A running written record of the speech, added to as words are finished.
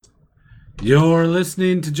You're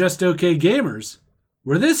listening to Just Okay Gamers,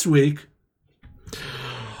 where this week...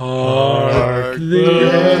 Hark the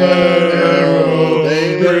herald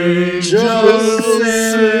angels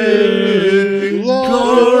sing,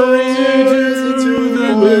 glory to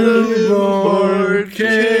the newborn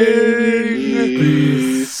King,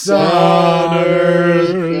 peace on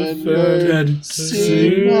earth and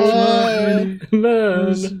sea.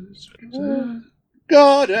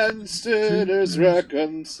 God and sinners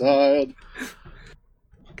reconciled.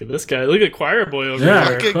 Look at this guy. Look at Choir Boy over Yeah.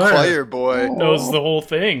 there. Look at Choir Boy. Knows the whole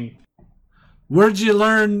thing. Where'd you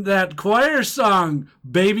learn that choir song,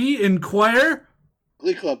 baby, in choir?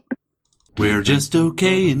 Glee Club. We're just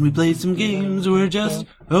okay and we play some games. We're just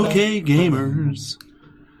okay gamers.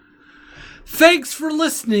 Thanks for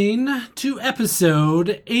listening to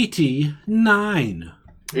episode 89.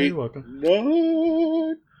 You're welcome.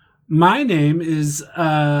 No. My name is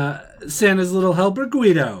Santa's Little Helper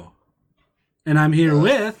Guido, and I'm here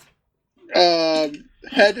with...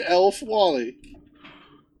 Head Elf Wally.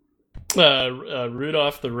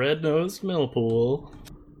 Rudolph the Red-Nosed Millpool.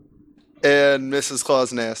 And Mrs.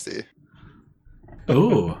 Claus Nasty.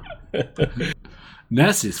 Oh.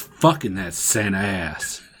 Nessie's fucking that Santa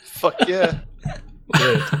ass. Fuck yeah.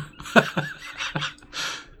 Right.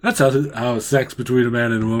 That's how sex between a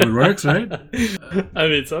man and a woman works, right? I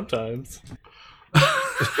mean, sometimes.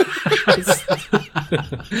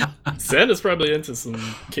 Santa's probably into some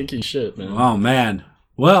kinky shit, man. Oh, man.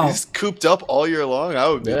 Well, He's cooped up all year long. I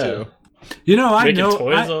would be too. you know, I Making know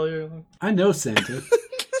toys all year long? I know Santa.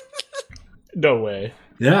 No way.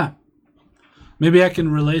 Yeah. Maybe I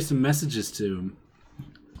can relay some messages to him.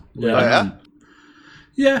 Yeah. Oh, yeah?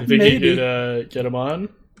 Yeah, You think maybe. you could get him on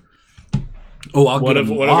Oh, I'll one get of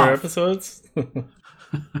him one of our off. episodes? Jerk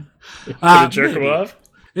him Maybe. off?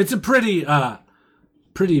 It's a pretty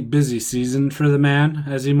busy season for the man,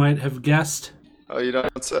 as you might have guessed. Oh, you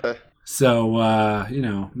don't say. So,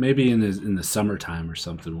 maybe in the summertime or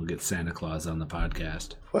something, we'll get Santa Claus on the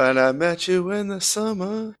podcast. When I met you in the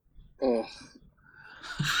summer. Oh,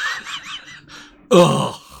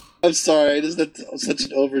 Ugh. I'm sorry. Is that such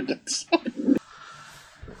an overdone song?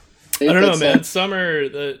 I don't know, man. Summer,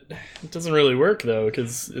 it doesn't really work, though,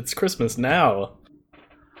 because it's Christmas now.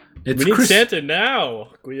 It's We need Chris- Santa now,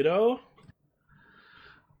 Guido.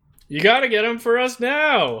 You gotta get him for us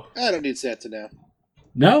now. I don't need Santa now.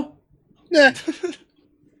 No? Nah.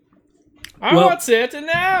 I Well- want Santa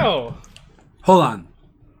now. Hold on.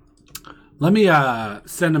 Let me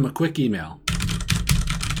send him a quick email.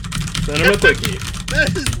 Send him a quickie.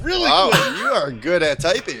 That is really Wow, quick. you are good at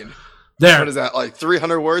typing. There. What is that, like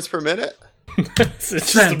 300 words per minute? It's just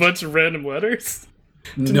Send. a bunch of random letters.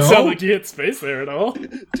 Didn't No. sound like you hit space there at all.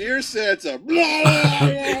 Dear Santa.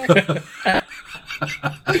 Blah, blah, blah.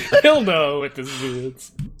 He'll know what this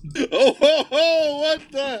means. Oh, ho, ho, what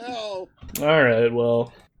the hell? All right,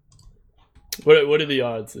 well, what are the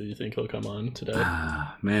odds that you think he'll come on today?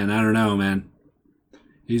 Ah, man, I don't know, man.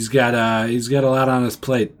 He's got a lot on his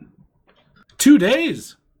plate. 2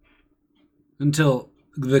 days until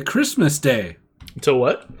the Christmas day. Until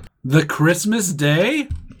what? The Christmas day?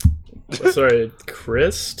 Sorry,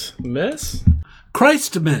 Christmas?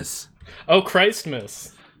 Christmas. Oh,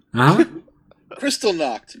 Christmas. Huh? Crystal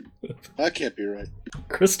knocked. That can't be right.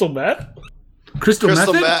 Crystal meth? Crystal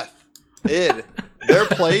Crystal Method? Meth. They're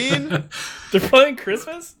playing? They're playing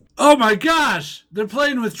Christmas? Oh my gosh! They're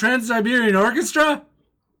playing with Trans-Siberian Orchestra?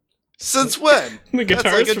 Since when? The That's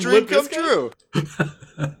guitarist like a from dream Limp come Bizkit? true.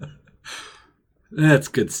 That's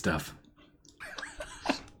good stuff.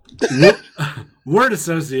 Word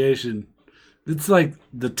association. It's like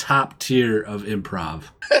the top tier of improv.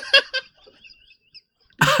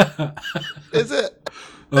 Is it?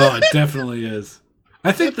 Oh, it definitely is.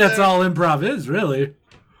 I think that's all improv is, really.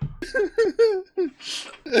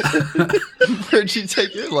 Where'd you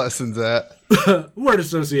take your lessons at? Word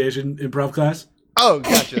association improv class. Oh,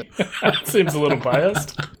 gotcha. Seems a little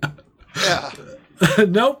biased. Yeah.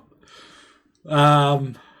 Nope. All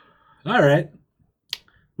right.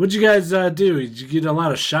 What'd you guys do? Did you get a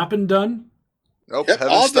lot of shopping done? Nope, Yep,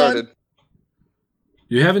 haven't all started. done.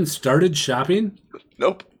 You haven't started shopping?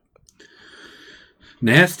 Nope.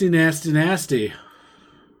 Nasty, nasty, nasty.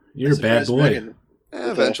 You're a bad Surprise boy. Megan.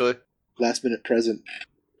 Eventually. Last minute present.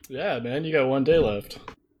 Yeah, man, you got 1 day left.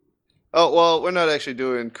 Oh, well, we're not actually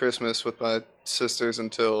doing Christmas with my sisters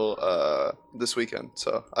until this weekend,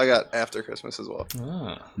 so I got after Christmas as well.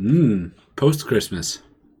 Ah. Post Christmas.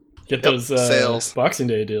 Get Yep, those sales. Boxing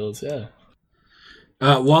Day deals, yeah.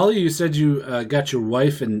 Wally, you said you got your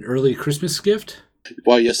wife an early Christmas gift?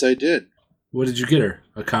 Why, yes, I did. What did you get her?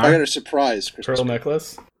 A car? I got a surprise Christmas. Pearl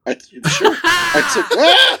necklace. Sure. I took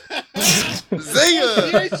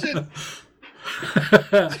Zinger!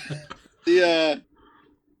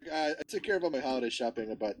 I took care of all my holiday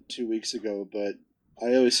shopping about 2 weeks ago, but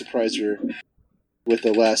I always surprise her with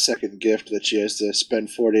the last second gift that she has to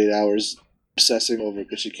spend 48 hours obsessing over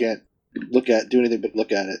because she can't do anything but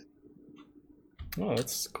look at it. Oh,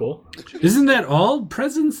 that's cool. Isn't that all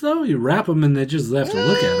presents, though? You wrap them and they just have to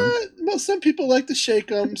look at them. Well, some people like to shake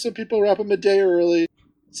them. Some people wrap them a day early.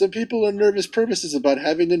 Some people are nervous purposes about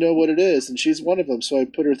having to know what it is, and she's one of them, so I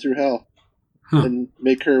put her through hell and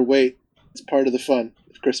make her wait. It's part of the fun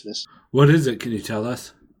of Christmas. What is it? Can you tell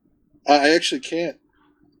us? I actually can't.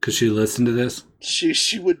 Could she listen to this?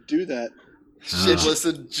 She would do that. She'd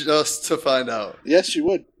listen just to find out. Yes, she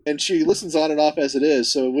would. And she listens on and off as it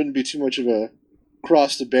is, so it wouldn't be too much of a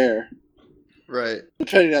cross to bear. Right.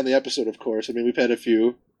 Depending on the episode, of course. I mean, we've had a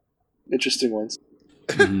few interesting ones.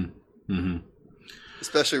 Mm-hmm. Mm-hmm.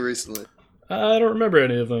 Especially recently. I don't remember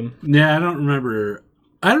any of them. Yeah, I don't remember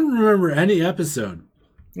any episode.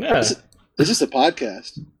 Yeah. This is a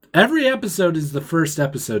podcast. Every episode is the first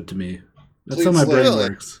episode to me. That's Clean how my brain slate.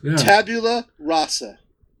 works. Yeah. Tabula rasa.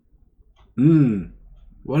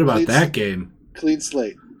 What about Clean that game? Clean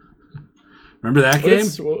slate. Remember that game?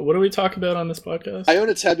 What do we talk about on this podcast? I own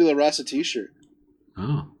a Tabula rasa t-shirt.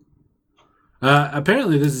 Oh.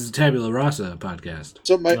 Apparently this is a Tabula Rasa podcast.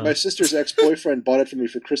 So my sister's ex-boyfriend bought it for me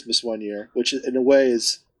for Christmas one year, which in a way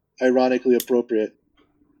is ironically appropriate.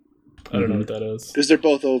 I don't know what that is. Because they're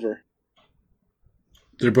both over.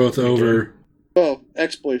 They're both over. Oh,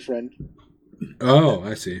 ex-boyfriend. Oh,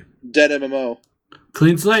 I see. Dead MMO.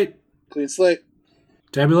 Clean slate. Clean slate.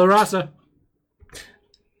 Tabula Rasa.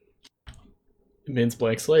 It means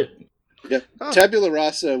blank slate. Yep. Huh. Tabula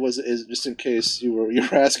rasa is just in case you were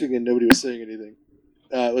asking and nobody was saying anything.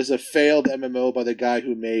 It was a failed MMO by the guy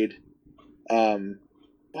who made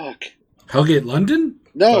fuck. Hellgate London?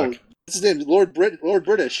 No, Fuck. what's his name? Lord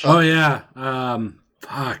British. Oh yeah.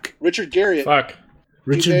 Fuck. Richard Garriott. Fuck.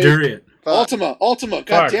 Richard made- Durriott. Ultima. God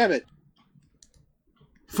Fuck. damn it.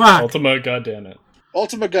 Fuck. Ultima, goddammit.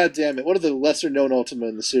 Ultima, god damn it. One of the lesser known Ultima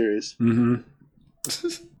in the series. Mm-hmm.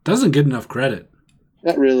 Doesn't get enough credit.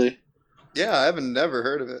 Not really. Yeah, I haven't never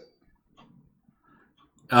heard of it.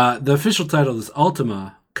 The official title is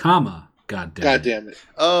Ultima, God damn God it. damn it.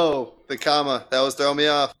 Oh, the comma. That was throwing me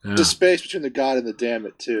off. Yeah. The space between the god and the damn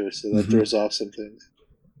it too, so that throws off some things.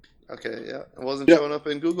 Okay, yeah. It wasn't Yep. showing up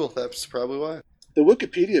in Google. That's probably why. The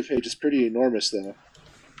Wikipedia page is pretty enormous though.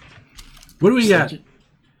 What do we Just got? like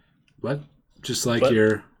What? Just like What?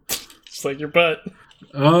 your... Just like your butt.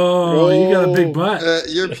 Oh, you got a big butt.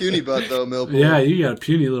 You're puny butt, though, Millpool. Yeah, you got a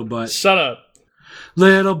puny little butt. Shut up.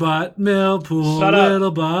 Little butt, Millpool. Shut up.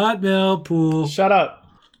 Little butt, Millpool. Shut up.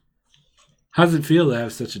 How does it feel to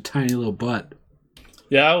have such a tiny little butt?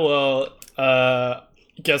 Yeah, well,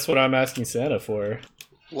 guess what I'm asking Santa for?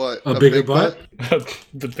 What? A bigger big butt?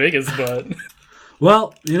 The biggest butt.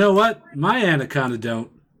 Well, you know what? My anaconda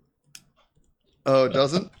don't. Oh, it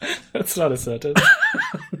doesn't? That's not a sentence.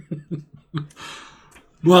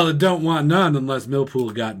 Well, it don't want none unless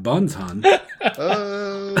Millpool got buns, hon.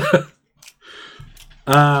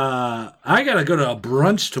 I gotta go to a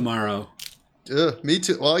brunch tomorrow. Me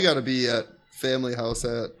too. Well, I got to be at family house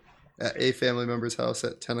at a family member's house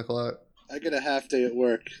at 10 o'clock. I get a half day at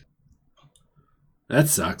work. That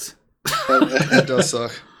sucks. That does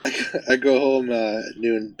suck. I go home at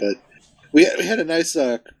noon, but we had a nice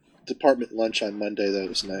department lunch on Monday. That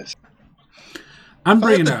was nice. I'm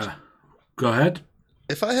bringing a... Go ahead.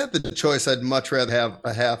 If I had the choice, I'd much rather have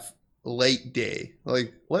a half late day.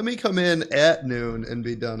 Like, let me come in at noon and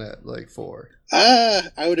be done at like 4. I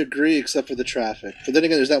would agree, except for the traffic. But then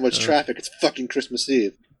again, there's not much traffic. It's fucking Christmas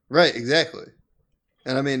Eve. Right, exactly.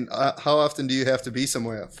 And I mean, how often do you have to be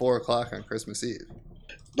somewhere at 4 o'clock on Christmas Eve?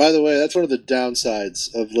 By the way, that's one of the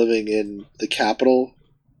downsides of living in the capital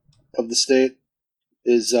of the state,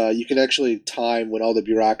 is you can actually time when all the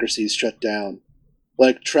bureaucracies shut down.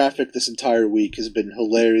 Like, traffic this entire week has been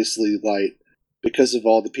hilariously light because of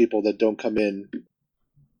all the people that don't come in.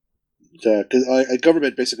 Because a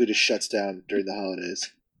government basically just shuts down during the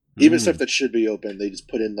holidays. Even stuff that should be open, they just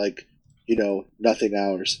put in, like, nothing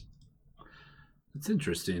hours. That's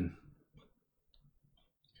interesting.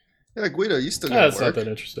 Yeah, Guido, you still got That's to not work. that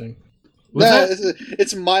interesting. What's Nah, that?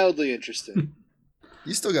 it's mildly interesting.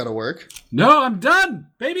 You still got to work. No, I'm done,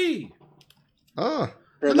 baby. Oh,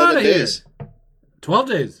 For I'm 11 outta here. days. 12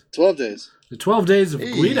 days. 12 days. The 12 days of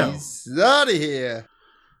Guido. he's out of here.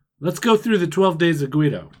 Let's go through the 12 days of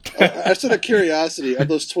Guido. Just out of curiosity, of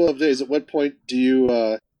those 12 days, at what point do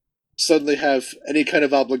you suddenly have any kind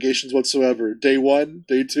of obligations whatsoever? Day 1?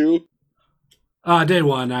 Day 2? Day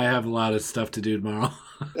one. I have a lot of stuff to do tomorrow.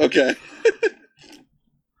 Okay.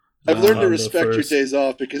 I've learned to On the respect your first- days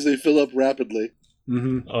off because they fill up rapidly.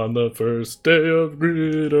 Mm-hmm. On the first day of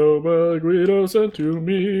Guido, my Guido sent to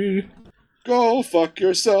me. Go fuck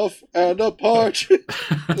yourself and a partridge.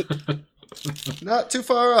 Not too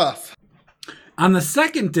far off. On the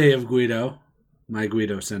second day of Guido, my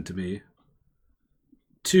Guido sent to me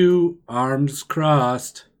 2 arms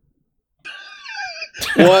crossed.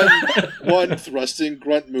 one thrusting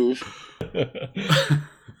grunt move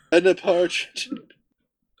and a partridge.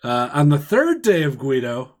 On the third day of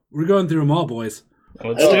Guido, we're going through them all, boys.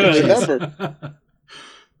 Let's I do don't it.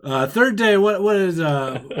 remember. Third day, what is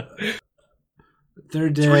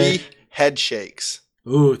third day? 3 head shakes.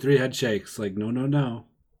 Ooh, 3 head shakes. Like no.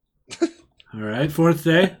 All right, fourth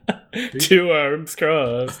day. 2 arms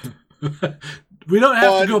crossed. We don't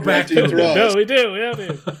have One to go back to grunting them. thrust. No, we do. We have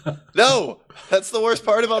to. No, that's the worst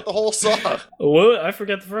part about the whole song. What? I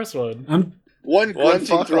forgot the first one. One grunting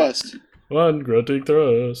fuck thrust. 1 grunting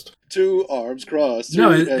thrust. 2 arms crossed. No,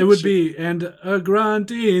 3 it head would shakes. be and a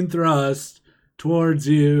grunting thrust towards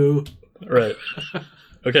you. Right.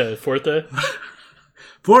 Okay, fourth day.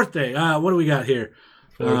 Fourth day. What do we got here?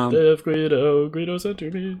 Fourth day of Guido. Guido sent to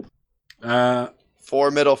me.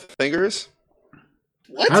 4 middle fingers.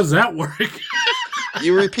 What? How's that work?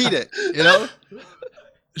 You repeat it, you know?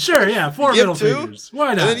 Sure, yeah, 4 You give middle 2, fingers.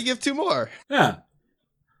 Why And then not? you give 2 more. Yeah.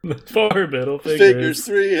 4 middle Fingers,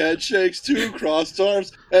 3 head shakes, 2 crossed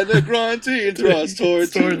arms, and a grunting thrust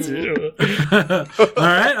towards you. All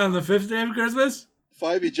right, on the 5th day of Christmas,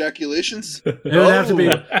 5 ejaculations. it would have to be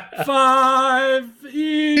Oh. 5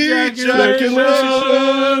 Ejaculations.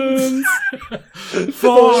 ejaculations. 4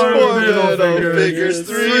 Four middle middle fingers, fingers,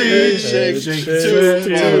 3 head shakes, shakes, 2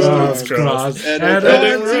 two arms arms crossed, and and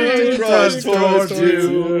a a grunting thrust towards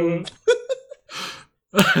you.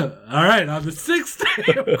 All right, on the 6th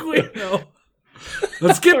day of Guido.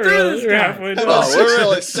 Let's get through this. We're guy. halfway done. Oh, we're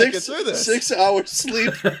really Six- sticking through this. 6 hours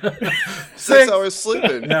sleep. 6 hours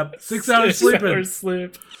sleeping. Yep, 6 hours sleeping. Hours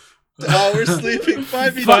sleep. Hours sleeping,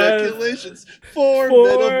 5 Five. ejaculations, 4 Four.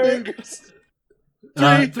 middle fingers, 3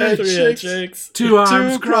 head 3 head shakes, shakes. 2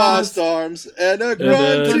 arms 2 crossed. crossed arms, and a And a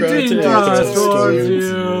grunting grunting thrust thrust towards towards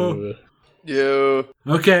you. you. You.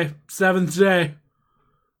 Okay, 7th day.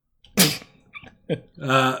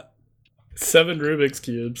 7 Rubik's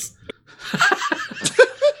cubes.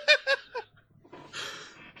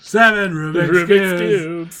 7 Rubik's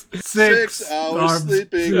Cubes. 6 6 hours arms,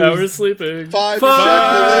 sleeping. 2 hours sleeping. 5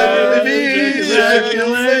 Five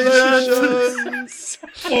ejaculations,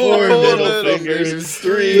 4 middle fingers,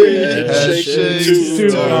 3 head head shakes, shakes, 2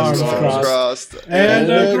 two arms arms crossed. crossed.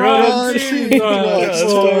 and a grunting grunting thrust thrust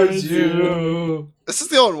towards towards you. This is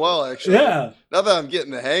going well, actually. Yeah. Now that I'm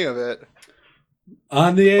getting the hang of it.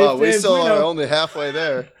 On the 8th Wow, we day of still are Guido. only halfway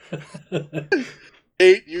there.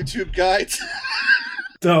 8 YouTube guides.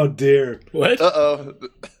 Oh, dear. What? Uh-oh.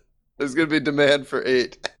 There's going to be demand for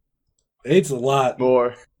 8 8's a lot.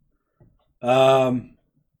 more. Yeah,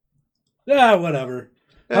 whatever.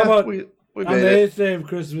 How about we on made the it? 8th day of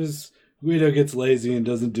Christmas, Guido gets lazy and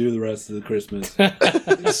doesn't do the rest of the Christmas.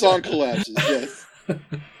 The song collapses, yes.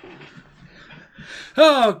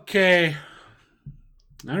 Okay.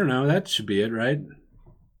 I don't know. That should be it, right?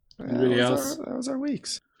 Anybody that else? that was our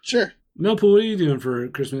weeks. Sure. Millpool, what are you doing for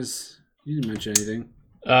Christmas? You didn't mention anything.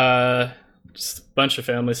 Just a bunch of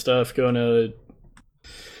family stuff. Going to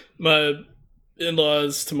my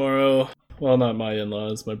in-laws tomorrow. Well, not my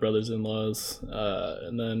in-laws, my brother's in-laws.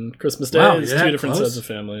 And then Christmas Day Wow, is you're 2 that different close? sets of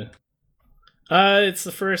family. It's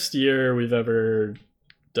the first year we've ever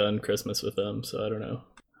done Christmas with them, so I don't know.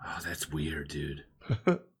 Oh, that's weird, dude.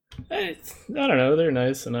 I don't know. They're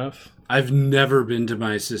nice enough. I've never been to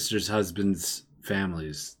my sister's husband's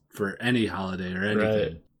families for any holiday or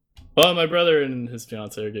anything. Right. Well, my brother and his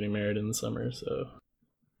fiance are getting married in the summer, so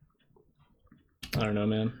I don't know,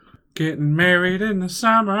 man. Getting married in the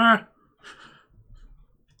summer.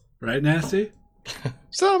 Right, Nasty?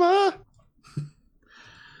 Summer!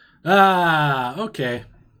 Okay.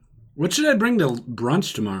 What should I bring to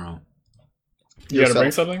brunch tomorrow? You gotta bring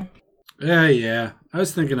Yourself. something? Yeah. I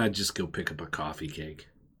was thinking I'd just go pick up a coffee cake.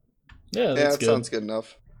 Yeah, Yeah, that's that good. sounds good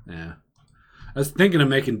enough. Yeah. I was thinking of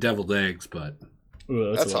making deviled eggs, but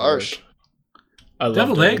Ooh, That's a lot of harsh. work. I love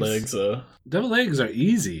Deviled deviled eggs? eggs, though. deviled eggs are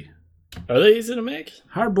easy. Are they easy to make?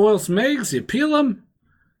 Hard boil some eggs, you peel them,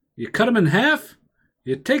 you cut them in half,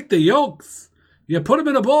 you take the yolks, you put them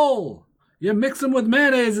in a bowl, you mix them with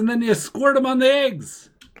mayonnaise, and then you squirt them on the eggs.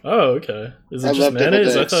 Oh, okay. Is it I just love deviled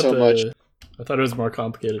mayonnaise? eggs so much. I thought it was more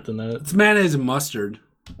complicated than that. It's mayonnaise and mustard.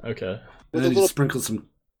 Okay. And With a then you little- sprinkle some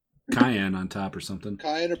cayenne on top or something.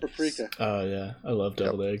 Cayenne or paprika. Oh yeah, I love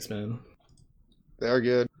deviled eggs, man. They're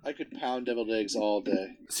good. I could pound deviled eggs all day.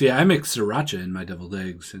 See, I mix sriracha in my deviled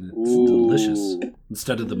eggs, and it's Ooh. delicious.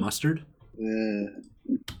 Instead of the mustard.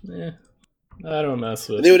 Yeah, I don't mess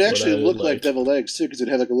with. And they would what actually I look like liked. deviled eggs too, because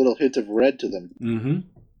it'd have like a little hint of red to them. Mm-hmm.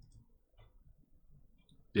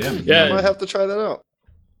 Yeah. Yeah. I might have to try that out.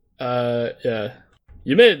 Yeah.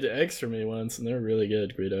 You made eggs for me once, and they're really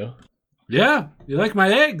good, Guido. Yeah. You like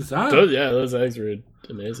my eggs, huh? Those eggs were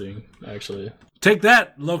amazing, actually. Take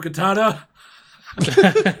that, Locatata.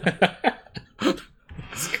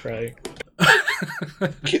 It's crying.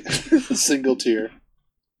 Single tear.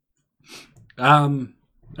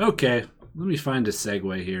 Okay. Let me find a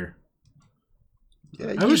segue here.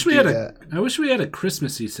 Yeah, I wish we had a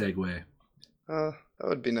Christmassy segue. That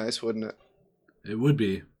would be nice, wouldn't it? It would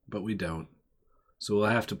be, but we don't. So we'll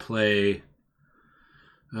have to play.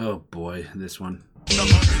 Oh boy, this one.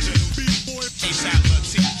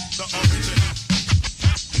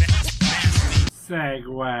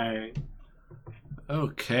 Segue.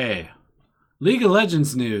 Okay. League of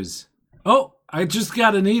Legends news. Oh, I just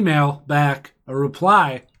got an email back, a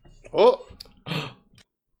reply. Oh,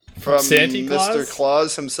 from Santa Claus? Mr.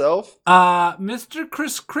 Claus himself. Mr.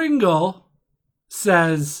 Chris Kringle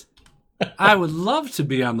says, I would love to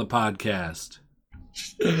be on the podcast.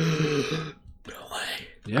 No way.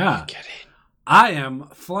 Yeah. Kidding. I am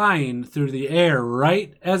flying through the air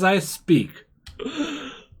right as I speak.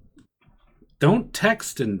 Don't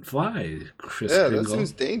text and fly, Chris Yeah, Kringle. that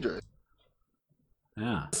seems dangerous.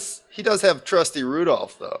 Yeah, He does have trusty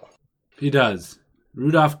Rudolph, though. he does.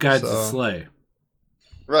 Rudolph guides the So- sleigh.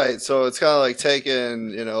 Right, so it's kind of like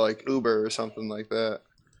taking, like Uber or something like that.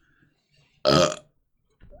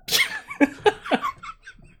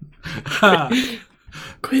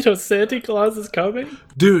 Guido, Santa Claus is coming?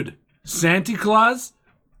 Dude, Santa Claus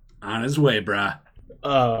on his way, brah.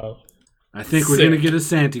 Oh. I think we're Sick. going to get a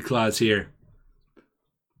Santa Claus here.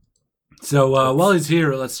 So while he's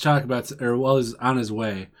here, let's talk about, or while he's on his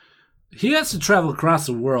way, he has to travel across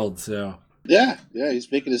the world. So, Yeah,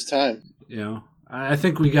 he's making his time. I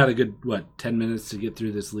think we got a good, 10 minutes to get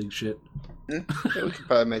through this league shit? Yeah, we could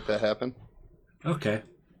probably make that happen. Okay.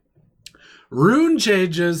 Rune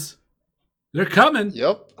changes. They're coming.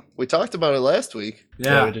 Yep, we talked about it last week.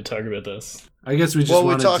 Yeah, we Yeah. did talk about this. I guess we just Well,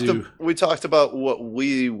 wanted we talked about what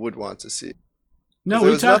we would want to see. No, there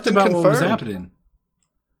we was talked nothing about what was confirmed. happening.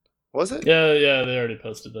 Was it? Yeah, they already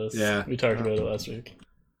posted this. Yeah. We talked about it last week.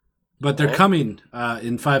 But they're Oh. coming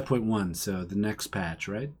in 5.1, so the next patch,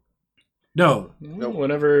 right? No. Nope.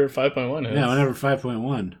 Whenever 5.1 hits. Yeah, whenever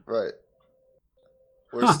 5.1. Right.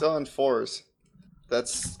 We're Huh. still on 4s.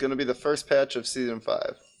 That's going to be the first patch of Season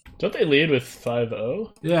 5. Don't they lead with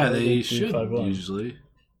 5.0? Yeah, Or they do should 5.1? usually.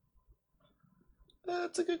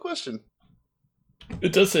 That's a good question.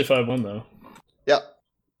 It does say 5.1 though. Yeah.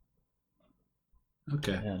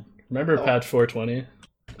 Okay. Man. Remember Oh. patch 420?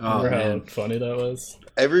 Oh, Remember how man. funny that was?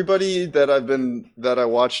 Everybody that I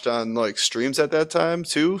watched on like streams at that time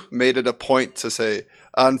too made it a point to say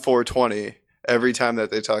on 420 every time that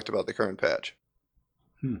they talked about the current patch.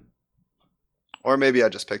 Hmm. Or maybe I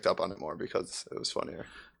just picked up on it more because it was funnier.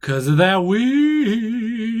 Because of that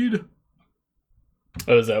weed.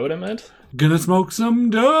 Oh, is that what it meant? Gonna smoke some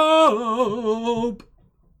dope.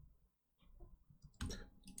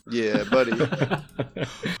 Yeah, buddy.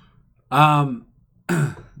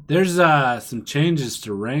 There's some changes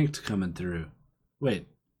to ranked coming through. Wait.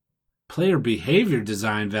 Player behavior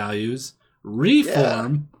design values.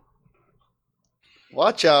 Reform.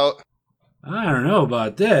 Watch out. I don't know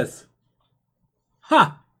about this.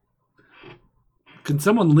 Huh. Can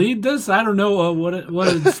someone lead this? I don't know what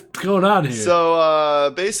is going on here.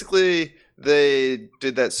 So basically, they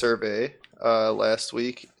did that survey last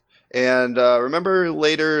week. And remember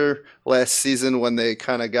later last season when they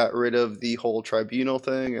kind of got rid of the whole tribunal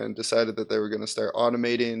thing and decided that they were going to start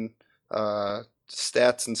automating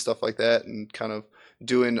stats and stuff like that and kind of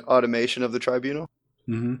doing automation of the tribunal?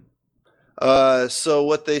 Mm-hmm. So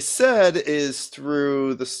what they said is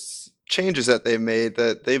through the changes that they made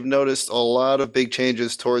that they've noticed a lot of big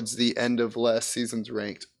changes towards the end of last season's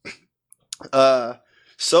ranked.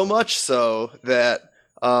 So much so that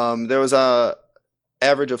there was a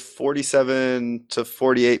average of 47 to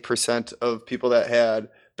 48% of people that had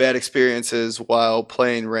bad experiences while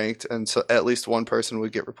playing ranked, and so at least one person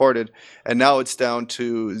would get reported. And now it's down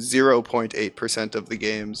to 0.8% of the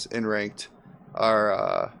games in ranked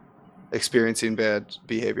are experiencing bad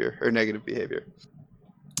behavior or negative behavior.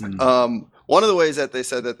 Mm. One of the ways that they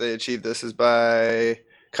said that they achieved this is by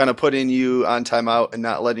kind of putting you on timeout and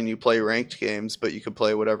not letting you play ranked games, but you could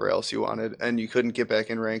play whatever else you wanted, and you couldn't get back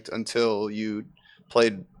in ranked until you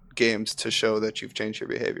played games to show that you've changed your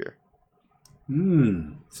behavior.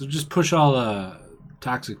 So just push all the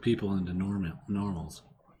toxic people into normals.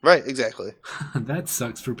 Right, exactly. That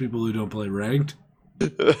sucks for people who don't play ranked.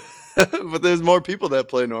 But there's more people that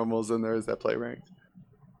play normals than there is that play ranked.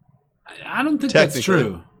 I don't think that's Technically.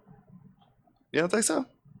 true. You don't think so?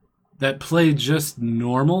 That play just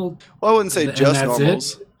normal. Well, I wouldn't say And just that's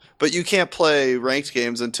normals. it? But you can't play ranked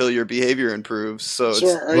games until your behavior improves. So So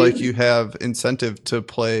it's are Like you have incentive to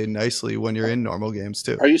play nicely when you're in normal games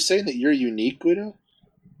too. Are you saying that you're unique, Guido?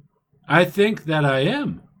 I think that I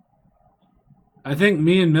am. I think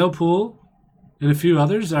me and Millpool and a few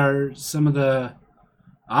others are some of the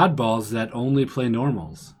oddballs that only play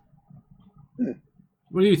normals.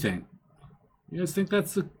 What do you think? You guys think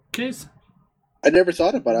that's the case? I never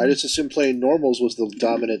thought about it. I just assumed playing normals was the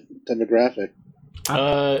dominant demographic.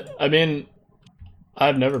 I mean,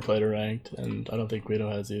 I've never played a ranked, and I don't think Guido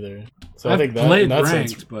has either. So I I've think that played in that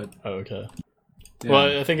ranked, sense. but Oh, okay. yeah.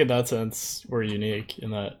 Well, I think in that sense we're unique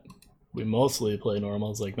in that we mostly play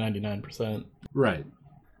normals, like 99%. right.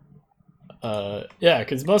 Yeah,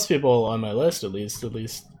 because most people on my list at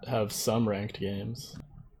least have some ranked games.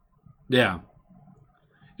 Yeah.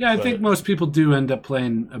 Yeah, I But- think most people do end up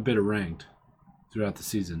playing a bit of ranked throughout the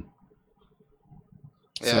season.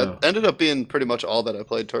 Yeah, So- it ended up being pretty much all that I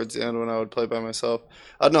played towards the end when I would play by myself.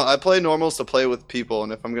 I don't know. I play normals to play with people,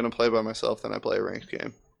 and if I'm going to play by myself, then I play a ranked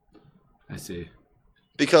game. I see.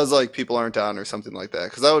 Because, like, people aren't down or something like that.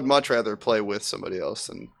 Because I would much rather play with somebody else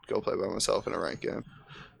than go play by myself in a ranked game.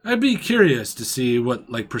 I'd be curious to see what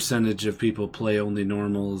like percentage of people play only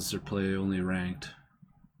normals or play only ranked.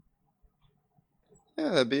 Yeah,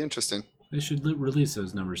 that'd be interesting. They should release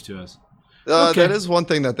those numbers to us. That is one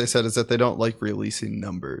thing that they said is that they don't like releasing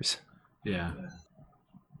numbers. Yeah.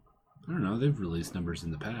 I don't know. They've released numbers in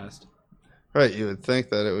the past. Right, you would think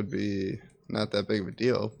that it would be not that big of a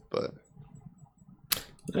deal, but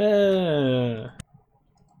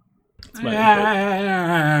It's my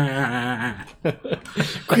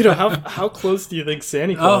Guido, how close do you think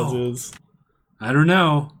Santa Claus is? I don't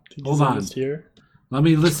know. Think Hold he's on. almost here? Let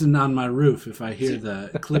me listen on my roof if I hear the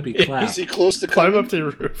clippy clap. Is he close to Climb coming? up to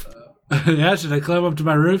your roof. Yeah, should I climb up to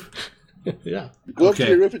my roof? Yeah. Go up to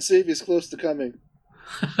Okay. your roof and see if he's close to coming.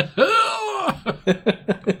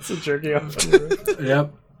 It's a jerking off on the roof.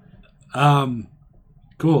 Yep.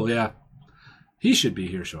 Cool, yeah. He should be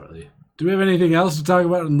here shortly. Do we have anything else to talk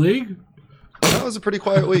about in League? that was a pretty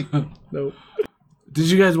quiet week. Nope. Did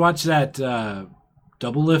you guys watch that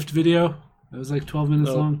Double Lift video? That was like 12 minutes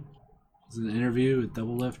No. long. It was an interview with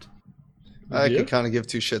Double Lift. I Yeah. could kind of give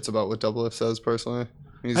two shits about what Double Lift says personally.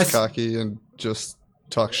 He's I s- cocky and just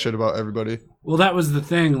talks shit about everybody. Well, that was the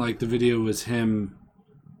thing. Like, the video was him,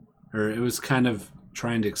 or it was kind of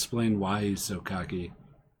trying to explain why he's so cocky.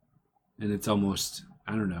 And it's almost,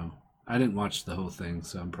 I don't know. I didn't watch the whole thing,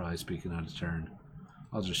 so I'm probably speaking out of turn.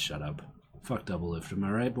 I'll just shut up. Fuck Double Lift. Am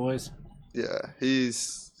I right, boys? Yeah,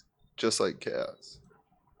 he's just like Chaos.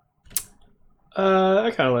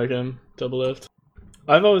 I kind of like him, Double Lift.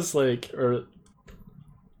 I've always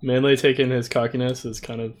mainly taken his cockiness as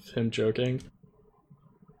kind of him joking.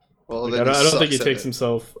 Well, Like, then I don't think he sucks at takes it.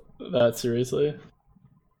 himself that seriously.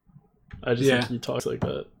 I just Yeah. think he talks like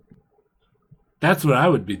that. That's what I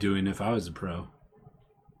would be doing if I was a pro.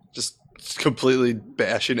 Just completely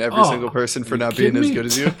bashing every Oh, single person for you not being kidding as me? good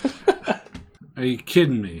as you. Are you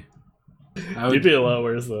kidding me? I You'd would, be a lot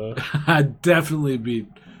worse though. I'd definitely be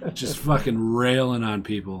just fucking railing on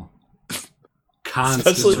people.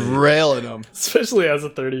 Constantly. Especially- Railing him. Especially as a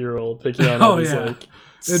 30-year-old picking on Oh, all these yeah. like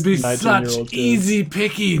It'd be 19-year-old such kids. easy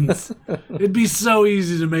pickings. It'd be so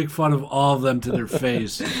easy to make fun of all of them to their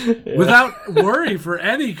face Yeah. without worry for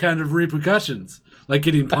any kind of repercussions, like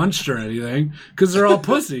getting punched or anything, because they're all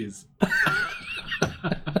pussies.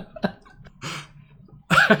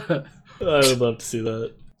 I would love to see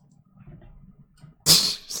that.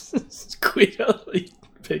 Guido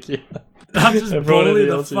picking on I'll just everyone in bully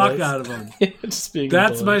the the LCS. fuck out of them. just being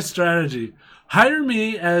That's a my bully. strategy. Hire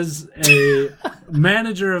me as a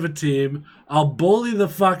manager of a team. I'll bully the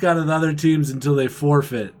fuck out of the other teams until they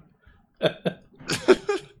forfeit. I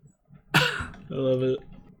love it.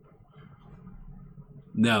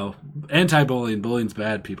 No. Anti-bullying. Bullying's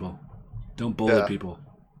bad, people. Don't bully Yeah. people.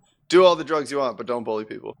 Do all the drugs you want, but don't bully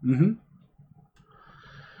people. Mm-hmm.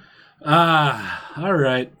 All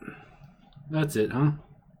right. That's it, huh?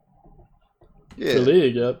 Yeah, For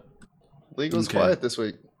League, yep. League was Okay. quiet this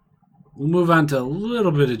week. We'll move on to a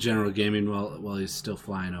little bit of general gaming while he's still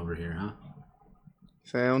flying over here, huh?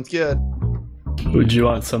 Sounds good. Would you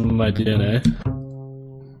want some of my DNA?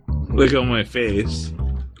 Look on my face.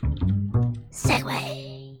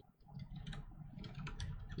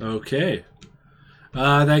 Okay.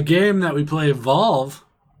 That game that we play, Evolve.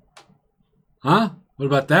 Huh? What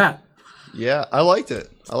about that? Yeah, I liked it.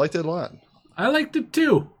 I liked it a lot. I liked it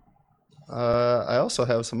too. I also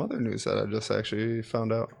have some other news that I just actually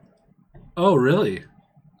found out. Oh, really?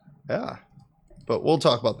 Yeah. But we'll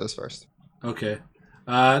talk about this first. Okay.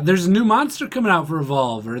 There's a new monster coming out for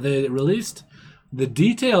Evolve, or they released the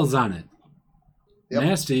details on it. Yep.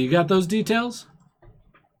 Nasty, you got those details?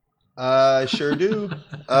 I sure do.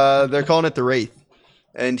 They're calling it the Wraith.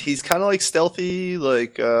 And he's kind of like stealthy,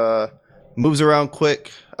 like moves around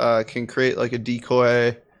quick, can create like a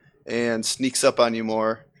decoy, and sneaks up on you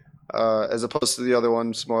more. As opposed to the other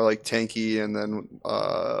one's more like tanky, and then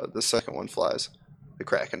the second one flies, the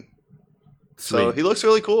Kraken. So Sweet. he looks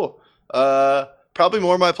really cool. Probably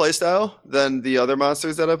more my playstyle than the other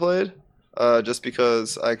monsters that I played, just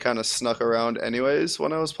because I kind of snuck around anyways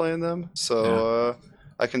when I was playing them. So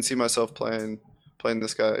I can see myself playing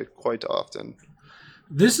this guy quite often.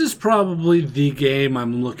 This is probably the game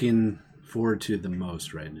I'm looking forward to the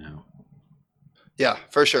most right now. Yeah,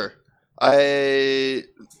 for sure. I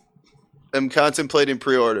am contemplating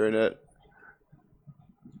pre-ordering it.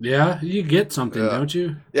 Yeah, you get something, Yeah. don't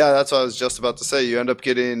you? Yeah, that's what I was just about to say. You end up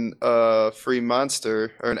getting a free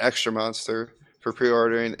monster or an extra monster for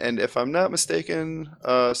pre-ordering, and if I'm not mistaken,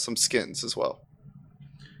 some skins as well.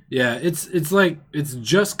 Yeah, it's like it's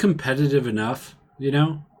just competitive enough, you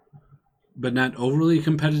know, but not overly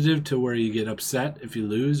competitive to where you get upset if you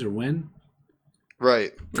lose or win.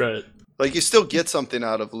 Right. Right. Like you still get something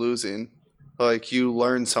out of losing. Like you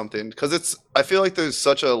learn something because I feel like there's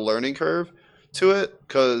such a learning curve to it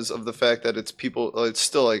because of the fact that it's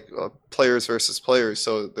still like players versus players,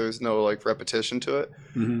 so there's no like repetition to it.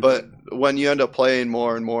 Mm-hmm. But when you end up playing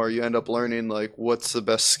more and more, you end up learning like what's the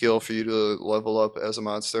best skill for you to level up as a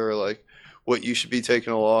monster, like what you should be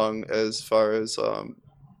taking along as far as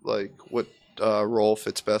like what role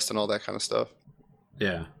fits best and all that kind of stuff.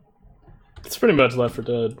 Yeah. It's pretty much Left 4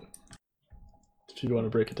 Dead. If you want to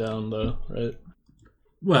break it down, though, right?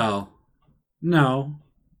 Well, no.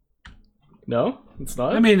 No, it's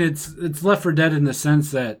not. I mean, it's Left 4 Dead in the sense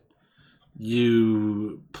that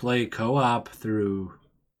you play co-op through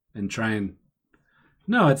and try and.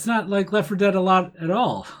 No, it's not like Left 4 Dead a lot at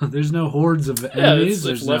all. There's no hordes of yeah, enemies. it's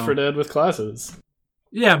There's Left no... 4 Dead with classes.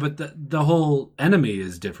 Yeah, but the whole enemy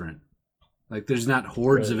is different. Like, there's not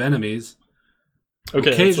hordes Right. of enemies.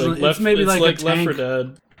 Okay, Occasionally, it's maybe like a Left 4 tank.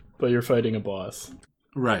 Dead, but you're fighting a boss.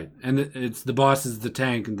 Right, and it's the boss is the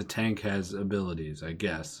tank, and the tank has abilities, I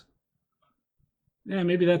guess. Yeah,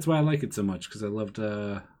 maybe that's why I like it so much, because I loved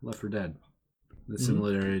Left 4 Dead. The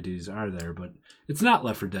similarities are there, but it's not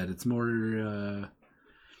Left 4 Dead. It's more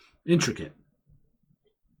intricate.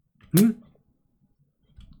 It's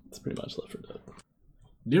pretty much Left 4 Dead.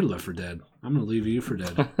 You're Left 4 Dead. I'm going to leave you for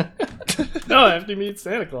dead. No, I have to meet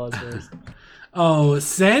Santa Claus first. Oh,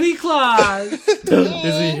 Santa Claus!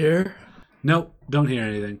 Is he here? Nope, don't hear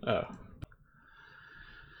anything. Oh.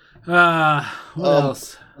 What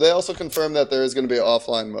else? They also confirmed that there is going to be an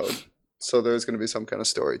offline mode, so there's going to be some kind of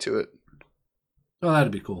story to it. Oh,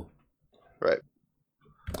 that'd be cool. Right.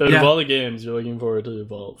 Out Yeah. of all the games, you're looking forward to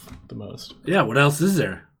Evolve the most. Yeah, what else is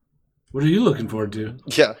there? What are you looking forward to?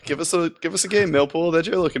 Yeah, give us a game, Millpool, that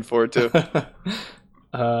you're looking forward to.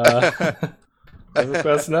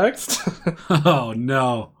 What's next? Oh,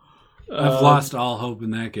 no. I've lost all hope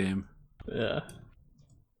in that game. Yeah.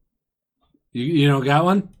 You don't got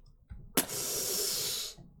one?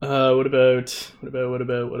 What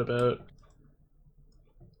about?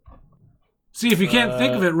 See, if you can't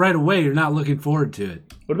think of it right away, you're not looking forward to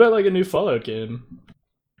it. What about like a new Fallout game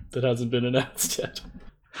that hasn't been announced yet?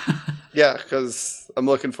 Yeah, because I'm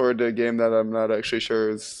looking forward to a game that I'm not actually sure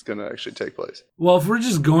is going to actually take place. Well, if we're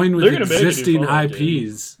just going with They're gonna make a new existing Fallout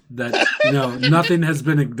IPs that, nothing has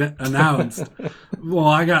been announced, well,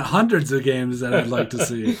 I got hundreds of games that I'd like to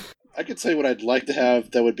see. I could tell you what I'd like to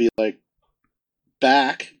have that would be like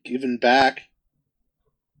even back.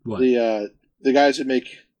 What? The guys who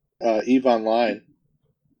make EVE Online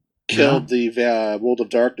killed the World of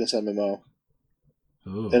Darkness MMO,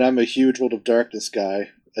 Oh. and I'm a huge World of Darkness guy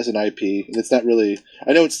as an IP, and it's not really.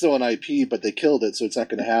 I know it's still an IP, but they killed it, so it's not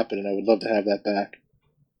going to happen. And I would love to have that back.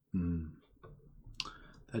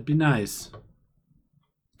 That'd be nice.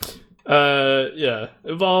 Yeah.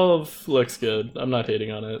 Evolve looks good. I'm not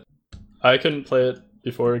hating on it. I couldn't play it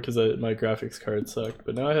before because my graphics card sucked,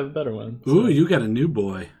 but now I have a better one. Ooh, you got a new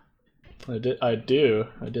boy. I did.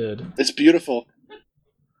 It's beautiful.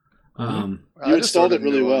 Um, You installed it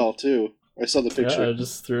really well too. I saw the picture. Yeah, I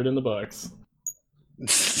just threw it in the box.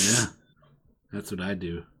 Yeah, that's what I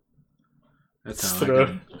do. That's Just how throw- I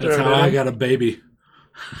got. throw That's it how I in. got a baby.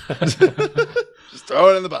 Just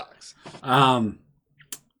throw it in the box. I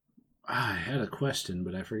had a question,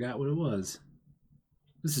 but I forgot what it was.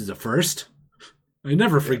 This is a first. I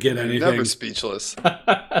never forget You're anything. Never speechless. Do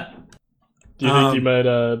you think you Um,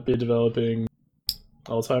 might be developing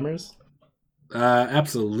Alzheimer's?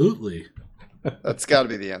 Absolutely. That's got to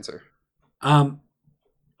be the answer. Oh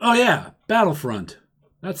yeah, Battlefront.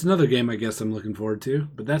 That's another game I guess I'm looking forward to,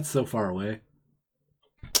 but that's so far away.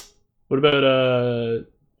 What about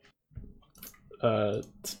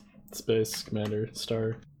Space Commander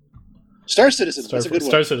Star Citizen. That's a good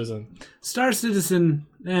Star one. Citizen? Star Citizen,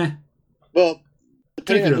 Well,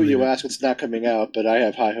 depending on who you Particularly- ask, it's not coming out, but I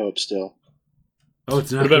have high hopes still. Oh,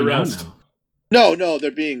 it's not What about coming out Rust? now. No,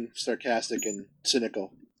 they're being sarcastic and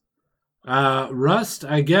cynical. Rust,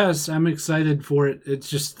 I guess I'm excited for it. It's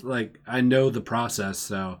just like I know the process,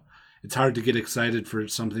 so it's hard to get excited for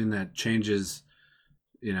something that changes,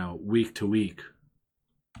 week to week.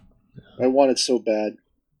 I want it so bad.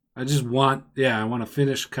 I want a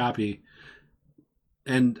finished copy.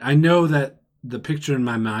 And I know that the picture in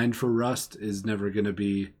my mind for Rust is never going to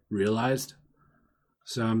be realized.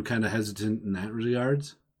 So I'm kind of hesitant in that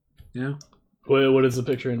regards. What is the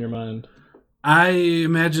picture in your mind? I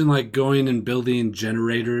imagine like going and building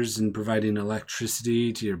generators and providing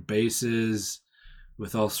electricity to your bases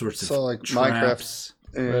with all sorts of So, like, traps.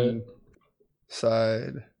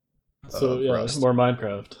 Inside. So yeah, Rust. more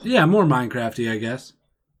Minecraft. Yeah, more Minecrafty, I guess.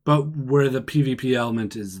 But where the PvP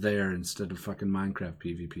element is there instead of fucking Minecraft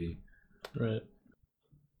PvP. Right.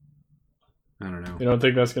 I don't know. You don't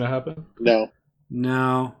think that's gonna happen? No.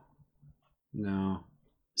 No.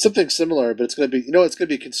 Something similar, but it's going to be, it's going to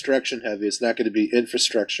be construction heavy. It's not going to be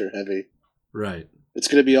infrastructure heavy. Right. It's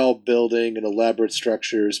going to be all building and elaborate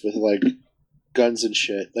structures with, like, guns and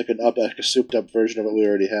shit. Like a souped up version of what we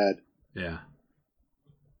already had. Yeah.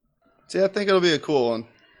 See, I think it'll be a cool one,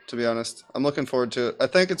 to be honest. I'm looking forward to it. I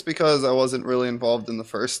think it's because I wasn't really involved in the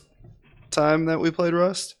first time that we played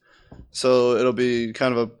Rust. So it'll be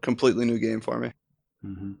kind of a completely new game for me.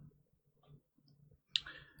 Mm-hmm.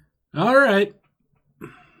 All right.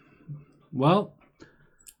 Well,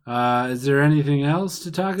 is there anything else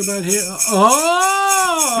to talk about here?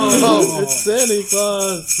 Oh! It's Santa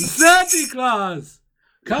Claus. Santa Claus!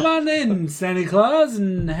 Come on in, Santa Claus,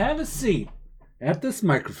 and have a seat at this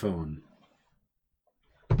microphone.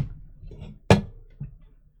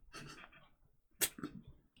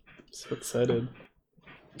 So excited.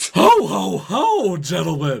 Ho, ho, ho,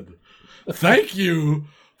 gentlemen! Thank you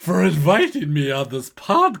for inviting me on this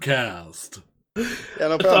podcast. Yeah,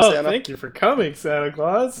 no problem, Oh, Santa. thank you for coming, Santa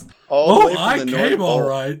Claus. All the way Oh, from I the came North all Pole.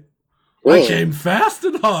 right. Whoa. I came fast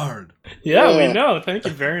and hard. Yeah, we Yeah. know. Thank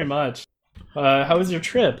you very much. How was your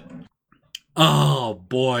trip? Oh,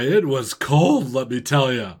 boy, it was cold, let me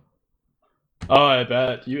tell you. Oh, I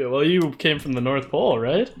bet. You came from the North Pole,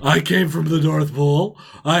 right? I came from the North Pole.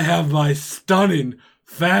 I have my stunning,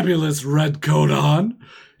 fabulous red coat on.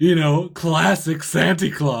 Classic Santa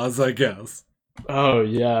Claus, I guess. Oh,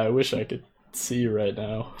 yeah. I wish I could see you right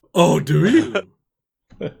now. Oh, do you?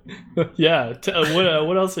 Yeah.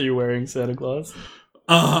 What else are you wearing, Santa Claus?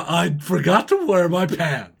 I forgot to wear my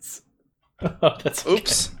pants. Oh, that's okay.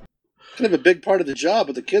 Oops. Kind of a big part of the job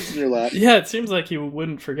with the kids in your lap. Yeah, it seems like you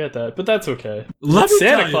wouldn't forget that, but that's okay. Let me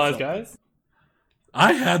Santa tell you Claus, something. guys.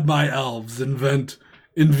 I had my elves invent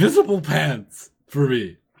invisible pants for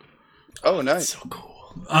me. Oh, nice. So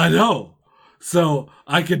cool. I know. So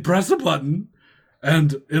I can press a button,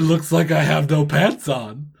 and it looks like I have no pants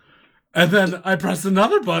on. And then I press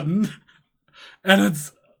another button, and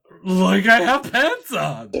it's like I have pants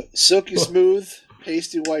on. Silky smooth,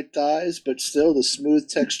 pasty white thighs, but still the smooth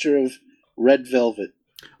texture of red velvet.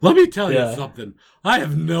 Let me tell Yeah. you something. I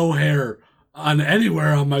have no hair on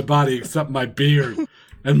anywhere on my body except my beard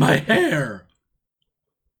and my hair.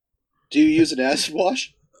 Do you use an acid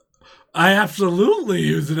wash? I absolutely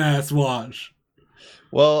use an ass wash.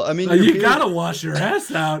 Well, I mean, your You beard- gotta wash your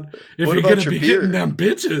ass out if What you're about gonna your be beard? getting them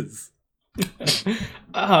bitches.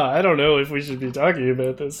 I don't know if we should be talking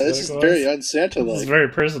about this. This Santa is Claus. very This is un-Santa-like. very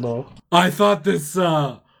personal. I thought this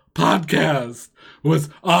podcast was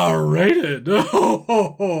R-rated.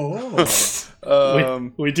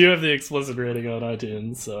 We do have the explicit rating on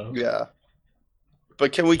iTunes, so Yeah.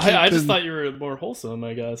 But can we keep I just in- thought you were more wholesome.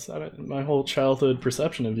 I guess my whole childhood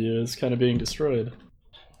perception of you is kind of being destroyed.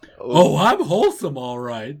 Oh, I'm wholesome, all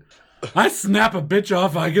right. I snap a bitch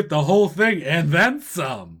off, I get the whole thing and then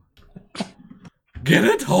some. Get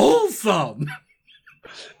it? Wholesome.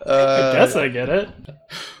 I guess I get it.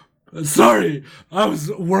 Sorry, I was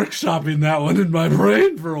workshopping that one in my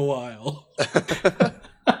brain for a while.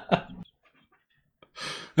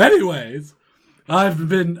 Anyways,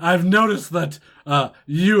 I've noticed that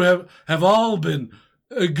you have all been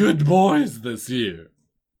good boys this year,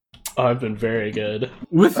 Oh, I've been very good.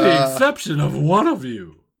 with the exception of one of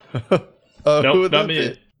you. Who Nope, would not that me.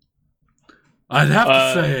 be? I'd have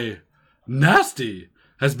to say, Nasty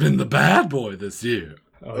has been the bad boy this year.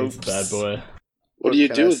 Oh, he's a bad boy. What do you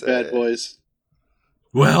can do I with say? bad boys?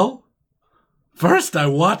 Well, first I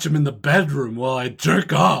watch him in the bedroom while I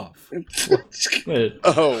jerk off. Wait,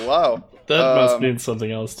 Oh wow. that must mean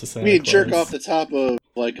something else to Santa You mean jerk Claus. off the top of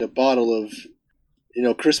like a bottle of,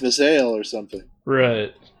 Christmas ale or something?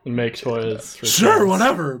 Right, and make toys. For Sure, kids.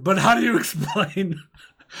 whatever. But how do you explain?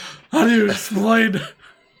 How do you explain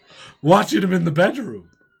watching him in the bedroom?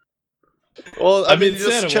 Well, I mean, mean, just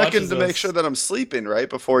Santa checking watches to make us. sure that I'm sleeping right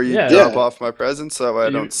before you Yeah. drop Yeah. off my presents, so that way I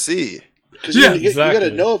You- don't see. Because Yeah, you got to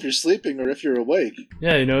exactly. know if you're sleeping or if you're awake.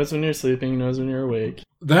 Yeah, he knows when you're sleeping, he knows when you're awake.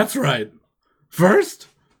 That's right. First,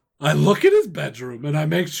 I look in his bedroom and I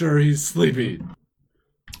make sure he's sleeping.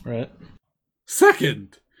 Right?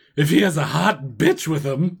 Second, if he has a hot bitch with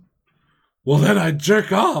him, well, then I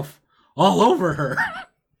jerk off all over her.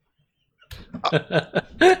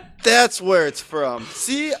 That's where it's from.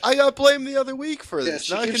 See, I got blamed the other week for this.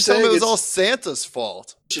 she now I can keeps tell me it saying was all it's- Santa's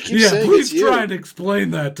fault. She keeps Yeah, saying please it's you. try and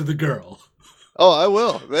explain that to the girl. Oh, I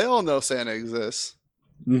will. They all know Santa exists.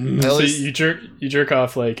 Mhm. At So least, you jerk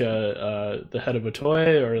off like the head of a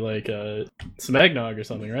toy or like some eggnog or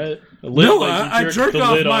something, right? A lid- No, like, you I jerk the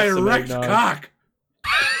off lid my some erect eggnog. cock.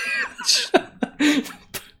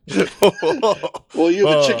 Well, you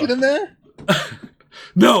have a chicken in there?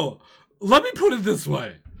 No, let me put it this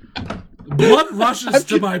way. Blood rushes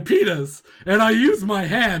to my penis, and I use my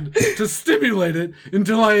hand to stimulate it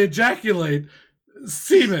until I ejaculate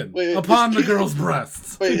semen Wait, upon is the pe- girl's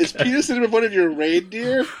breasts. Wait, is Peter in one of your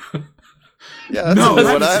reindeer? yeah, that's No, what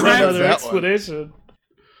that's I Brad- remember Another that one. explanation.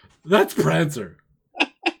 That's Prancer.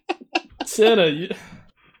 Santa,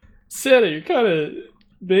 you're kind of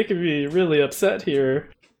making me really upset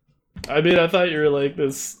here. I mean, I thought you were like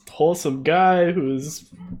this wholesome guy who's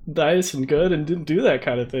nice and good and didn't do that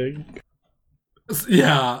kind of thing.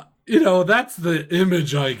 Yeah, that's the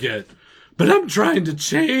image I get. But I'm trying to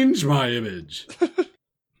change my image.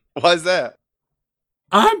 Why's that?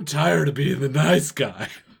 I'm tired of being the nice guy.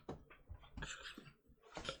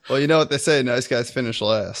 Well, you know what they say, nice guys finish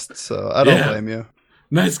last, so I don't Yeah. blame you.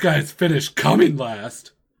 Nice guys finish coming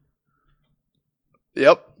last.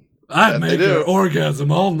 Yep. I That they make her do.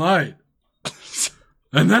 orgasm all night.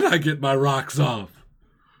 And then I get my rocks off.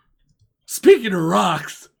 Speaking of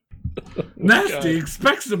rocks, Nasty,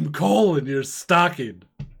 expect some coal in your stocking.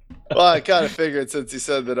 Well, I kind of figured since you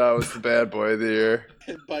said that I was the bad boy of the year.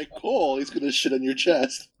 And by Cole, he's going to shit on your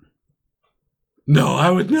chest. No, I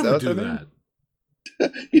would that never what do that means?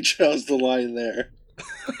 that. He chose the line there.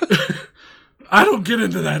 I don't get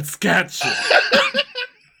into that scat shit.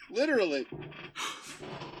 Literally.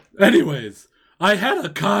 Anyways, I had a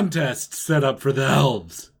contest set up for the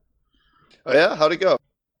elves. Oh yeah, how'd it go?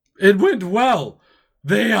 It went well.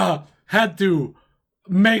 They had to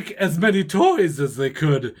make as many toys as they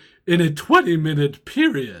could in a 20-minute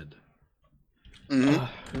period.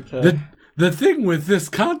 Mm-hmm. Okay. The thing with this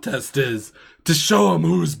contest is to show them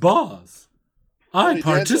who's boss. I Hey,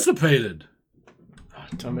 participated.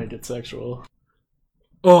 Don't make it sexual.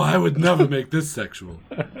 Oh, I would never make this sexual.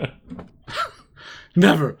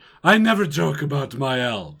 Never. I never joke about my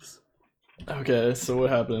elves. Okay, so what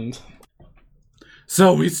happened?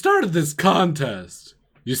 So we started this contest,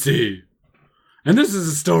 you see. And this is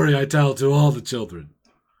a story I tell to all the children.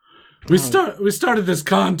 We started this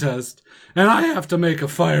contest, and I have to make a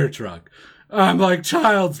fire truck. I'm like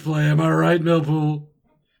child's play, am I right, Millpool?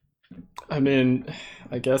 I mean,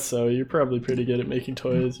 I guess so. You're probably pretty good at making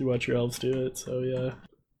toys. You watch your elves do it, so yeah.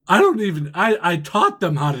 I taught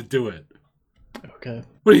them how to do it. Okay.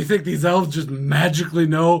 What do you think, these elves just magically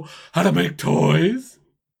know how to make toys?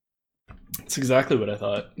 That's exactly what I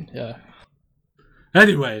thought. Yeah.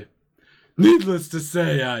 Anyway, needless to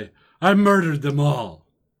say, I murdered them all.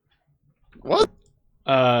 What?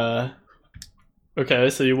 Okay,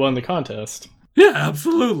 so you won the contest. Yeah,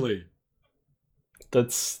 absolutely.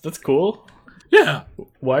 That's cool. Yeah.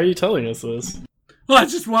 Why are you telling us this? Well, I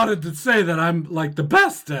just wanted to say that I'm like the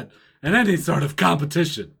best at any sort of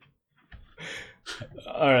competition.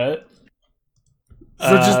 All right.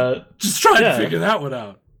 So just try yeah. to figure that one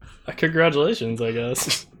out. Congratulations, I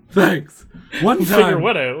guess. Thanks. Figure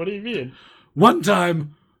what out? What do you mean? One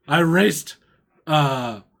time I raced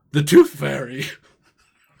the Tooth Fairy.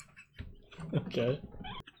 Okay.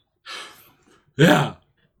 Yeah.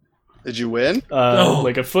 Did you win? No.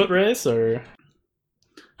 Like a foot race, or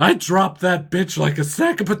I dropped that bitch like a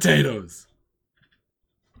sack of potatoes.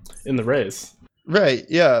 in the race? Right.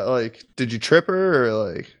 Yeah. Like, did you trip her or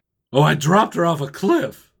like? Oh, I dropped her off a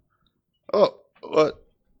cliff. Oh, what?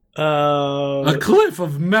 A cliff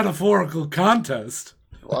of metaphorical contest.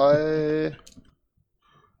 Why?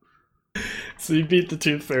 So you beat the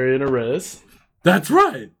Tooth Fairy in a race. That's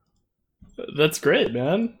right. That's great,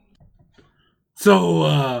 man.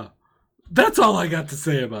 So, that's all I got to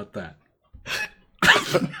say about that.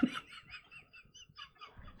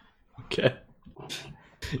 Okay.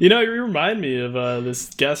 You know, you remind me of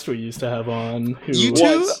this guest we used to have on. Who You too?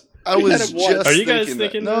 Once. I We was had him once. just. Are you guys thinking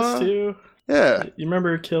thinking that. this No. too? Yeah. You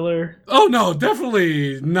remember Killer? Oh, no,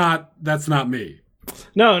 definitely not. That's not me.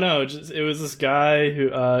 No. Just it was this guy who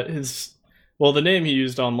the name he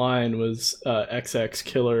used online was XX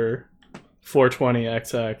Killer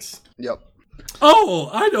 420XX. Yep. Oh,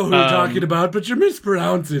 I know who you're Um, talking about, but you're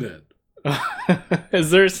mispronouncing it.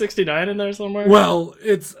 Is there a 69 in there somewhere? Well,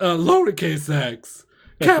 it's lowercase x,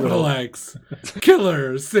 capital X,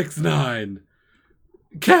 killer 69,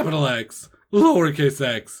 capital X, lowercase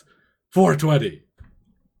x, 420.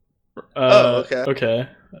 Okay. Okay.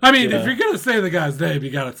 I mean, Yeah. if you're going to say the guy's name,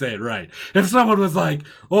 you got to say it right. If someone was like,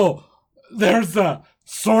 oh, there's a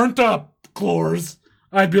Sornta clause,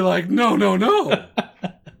 I'd be like, no.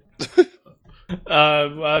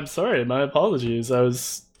 I'm sorry. My apologies. I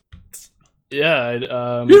was. Yeah. You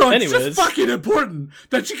know, it's anyways, just fucking important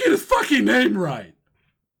that you get his fucking name right.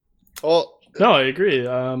 Well, no, I agree.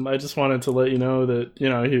 I just wanted to let you know that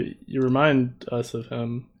you remind us of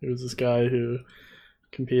him. He was this guy who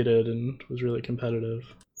competed and was really competitive.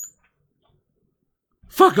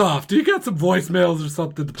 Fuck off. Do you got some voicemails or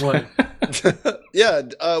something to play? yeah.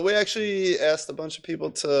 We actually asked a bunch of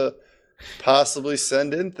people to possibly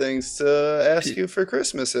send in things to ask you for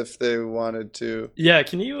Christmas if they wanted to. Yeah,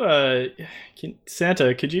 can you,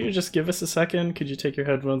 Santa, could you just give us a second? Could you take your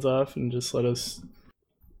headphones off and just let us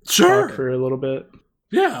Sure. talk for a little bit?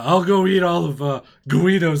 Yeah, I'll go eat all of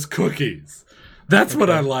Guido's cookies. That's what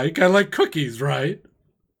Okay. I like. I like cookies, right?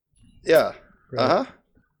 Yeah. Right. Uh huh.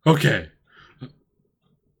 Okay.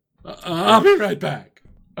 I'll be right back.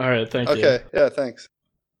 All right, thank you. Okay. Yeah. Thanks.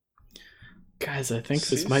 Guys, I think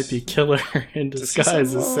this Jeez. might be Killer in Does he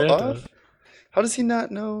disguise as somehow Santa. off? How does he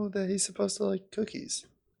not know that he's supposed to like cookies?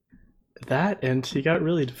 That, and he got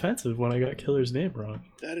really defensive when I got Killer's name wrong.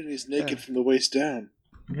 That and he's naked Yeah. from the waist down.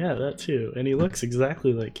 Yeah, that too. And he looks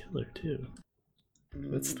exactly like Killer, too.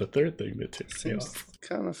 That's the third thing that tipped me Seems off.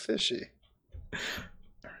 kind of fishy.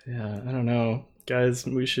 Yeah, I don't know. Guys,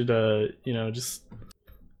 we should, just,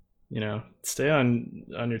 stay on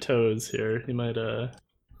your toes here. He might,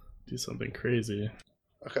 do something crazy.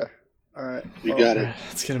 Okay. All right. You got it. Alright,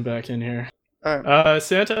 let's get him back in here. All right.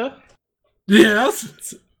 Santa?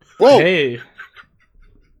 Yes? Whoa! Hey,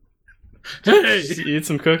 Hey! did you eat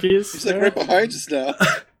some cookies? He's like there? right behind us now.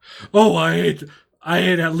 Oh, I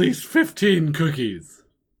ate at least 15 cookies.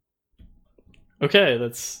 Okay,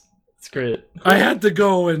 that's great. I had to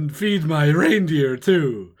go and feed my reindeer,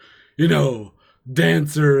 too. You know,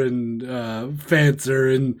 Dancer and Fancer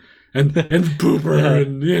and Pooper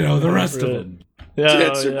Yeah. and, the rest of Right. them. Yeah,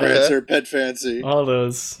 Dancer, yeah. Prancer, Pet Fancy. All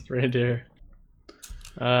those reindeer.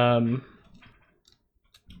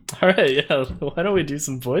 All right, yeah. Why don't we do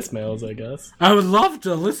some voicemails? I guess. I would love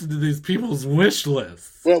to listen to these people's wish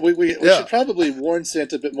lists. Well, we Yeah. should probably warn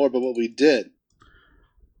Santa a bit more about what we did.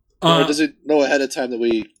 Uh, Or does it know ahead of time that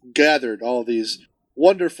we gathered all these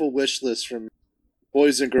wonderful wish lists from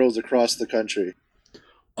boys and girls across the country?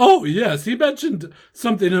 Oh, yes, he mentioned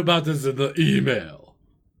something about this in the email.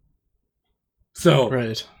 So,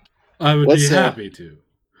 Right. I would What's be that? happy to.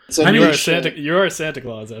 It's I mean, You are unusual. Santa. You are Santa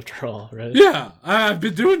Claus after all, right? Yeah, I've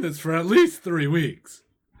been doing this for at least 3 weeks.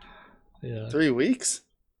 Yeah. 3 weeks?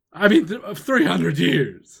 I mean, 300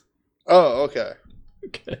 years. Oh, okay.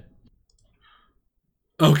 Okay.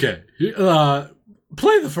 Okay,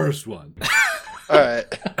 play the first one. All right.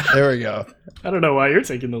 There we go. I don't know why you're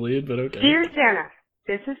taking the lead, but okay. Dear Santa,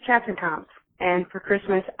 this is Captain Tomp, and for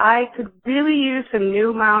Christmas, I could really use some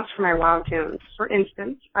new mounts for my WoW tunes. For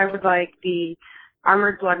instance, I would like the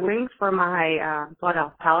Armored Bloodwing for my Blood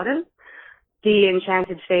Elf Paladin, the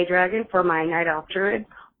Enchanted Fey Dragon for my Night Elf Druid,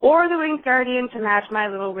 or the Winged Guardian to match my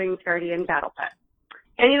little Winged Guardian battle pet.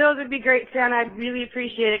 Any of those would be great, Santa. I'd really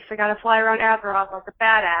appreciate it because I got to fly around Azeroth like a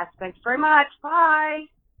badass. Thanks very much. Bye.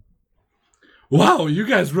 Wow, you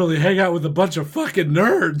guys really hang out with a bunch of fucking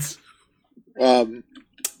nerds.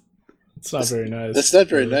 It's not very nice. That's not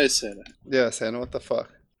very really. nice, Santa. Yeah, Santa, what the fuck?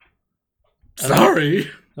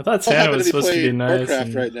 Sorry. I thought I Santa happen was to be supposed to be playing nice. Warcraft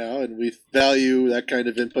and- right now, and we value that kind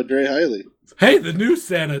of input very highly. Hey, the new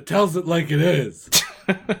Santa tells it like it is.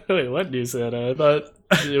 Wait, what new Santa? I thought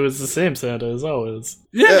it was the same Santa as always.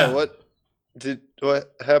 Yeah.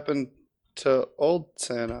 What happened to old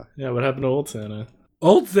Santa? Yeah, what happened to old Santa?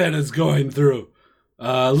 Old Santa's going through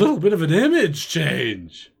a little bit of an image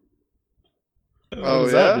change. What Oh,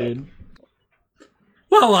 does that yeah? mean?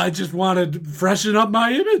 Well, I just wanted to freshen up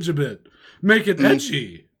my image a bit, make it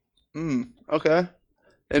edgy. Okay.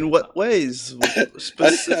 In what ways I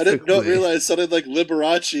specifically? didn't realize something like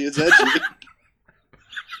Liberace is edgy.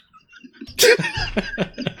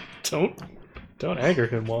 Don't anger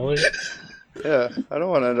him, Wally. Yeah, I don't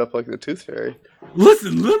want to end up like the Tooth Fairy.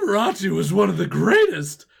 Listen, Liberace was one of the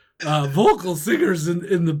greatest vocal singers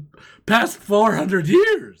in the past 400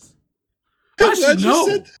 years. I should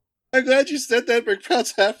know. I'm glad you said that,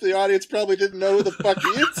 because half the audience probably didn't know who the fuck he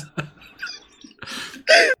is.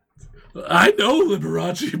 I know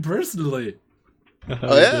Liberace personally.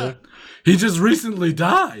 Oh, yeah? He just recently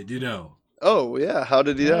died, you know. Oh, yeah. How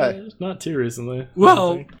did he die? Not too recently. I don't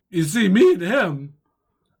Well, think. you see, me and him,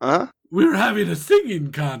 Huh? we were having a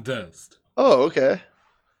singing contest. Oh, okay.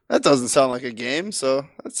 That doesn't sound like a game, so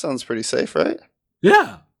that sounds pretty safe, right?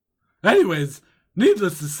 Yeah. Anyways,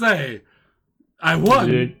 needless to say, I won.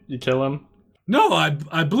 Did you kill him? No,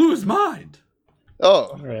 I blew his mind Oh.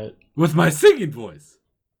 All right. with my singing voice.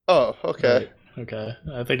 Oh, okay. Right. Okay.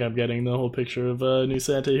 I think I'm getting the whole picture of new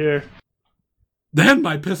Santa here. Then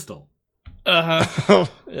my pistol. Uh-huh.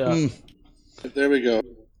 Yeah. There we go.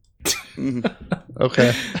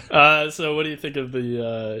 Okay. So what do you think of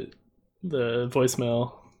the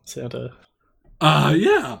voicemail Santa?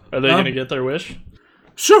 Yeah. Are they gonna get their wish?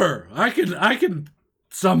 Sure, I can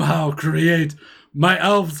somehow create, my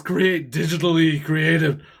elves create digitally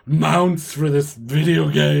creative mounts for this video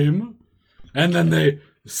game, and then they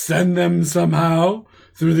send them somehow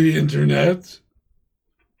through the internet.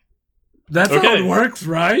 That's how Okay. it works,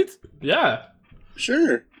 right? Yeah.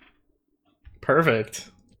 Sure.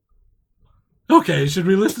 Perfect. Okay, should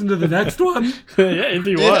we listen to the next one? Yeah, if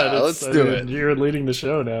you Yeah, want. It's- let's do it. You're leading the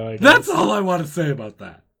show now, I guess. That's all I want to say about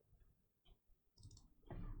that.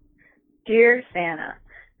 Dear Santa,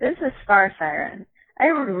 this is Star Siren.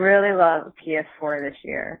 I would really love a PS4 this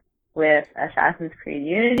year with Assassin's Creed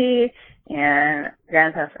Unity and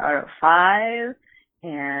Grand Theft Auto 5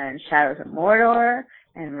 and Shadows of Mordor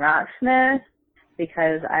and Rocksmith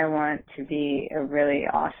because I want to be a really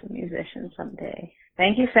awesome musician someday.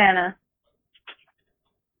 Thank you, Santa.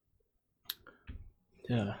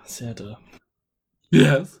 Yeah, Santa.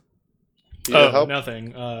 Yes. Oh,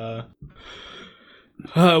 nothing.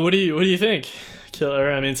 What do you think,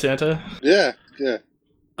 Killer? I mean, Santa. Yeah.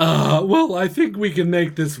 Well, I think we can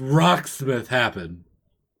make this Rocksmith happen.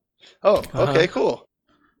 Oh, okay, cool.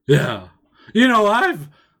 Yeah. You know, I've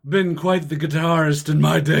been quite the guitarist in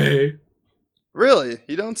my day. Really?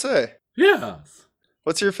 You don't say. Yes.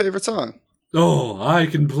 What's your favorite song? Oh, I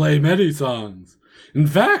can play many songs. In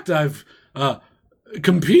fact, I've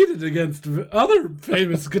competed against other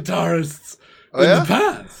famous guitarists Oh, in yeah? the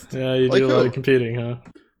past. Yeah, you Like do a lot who? of competing, huh?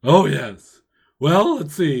 Oh, yes. Well,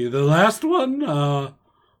 let's see. The last one,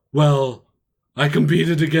 well, I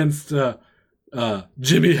competed against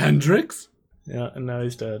Jimi Hendrix. Yeah, and now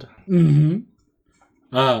he's dead. Mm-hmm.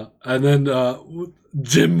 And then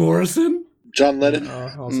Jim Morrison. John Lennon.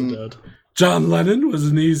 Also dead. John Lennon was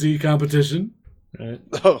an easy competition. Right?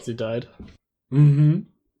 Oh, He died. Mm-hmm.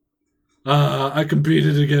 I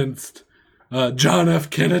competed against John F.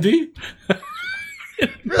 Kennedy.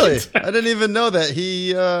 really? I didn't even know that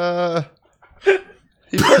he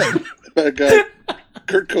played. About a guy,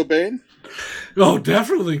 Kurt Cobain. Oh,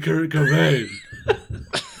 definitely Kurt Cobain.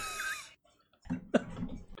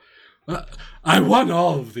 I won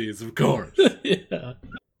all of these, of course. Yeah.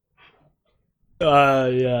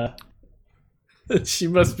 Yeah. She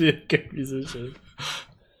must be a good musician.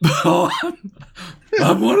 Oh,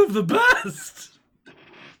 I'm one of the best.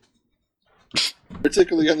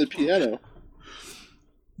 Particularly on the piano.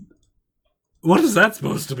 What is that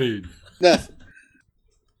supposed to mean? Nothing.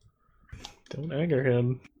 Don't anger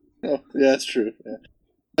him. Oh, yeah, that's true. Yeah.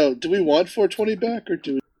 Oh, do we want 420 back, or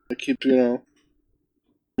do we keep, I mean,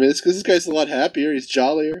 it's because this guy's a lot happier. He's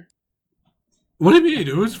jollier. What do you mean?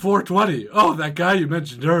 Who's 420? Oh, that guy you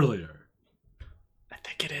mentioned earlier. I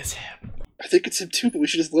think it is him. I think it's him too, but we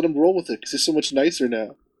should just let him roll with it because he's so much nicer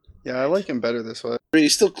now. Yeah, I like him better this way. I mean,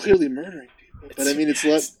 he's still clearly murdering people, but I mean, it's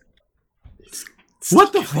less.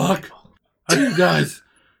 What the fuck are you guys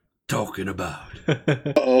talking about?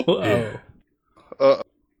 Uh-oh. Yeah.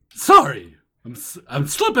 Sorry, I'm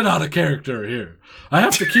slipping out of character here. I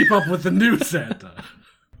have to keep up with the new Santa.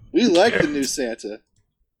 We like the new Santa.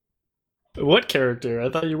 What character? I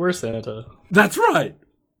thought you were Santa. That's right.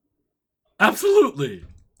 Absolutely.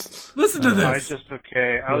 Listen to Hi, this. just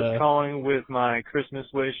okay. I was calling with my Christmas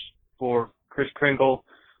wish for Kris Kringle.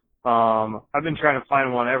 I've been trying to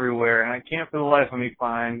find one everywhere, and I can't for the life of me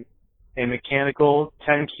find a mechanical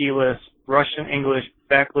 10-keyless Russian English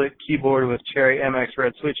backlit keyboard with Cherry MX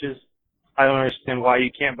red switches. I don't understand why you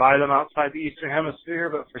can't buy them outside the Eastern Hemisphere,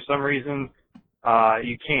 but for some reason,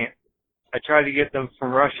 you can't. I tried to get them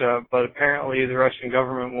from Russia, but apparently the Russian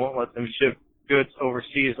government won't let them ship goods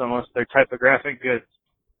overseas unless they're typographic goods.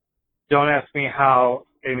 Don't ask me how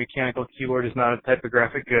a mechanical keyboard is not a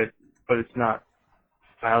typographic good, but it's not.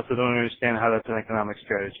 I also don't understand how that's an economic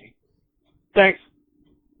strategy. Thanks.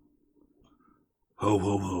 Ho,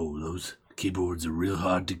 ho, ho. Those keyboards are real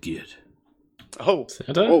hard to get. Oh,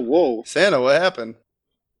 Santa? Whoa, whoa. Santa, what happened?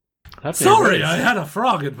 Sorry, I had a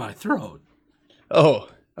frog in my throat. Oh,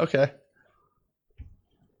 okay.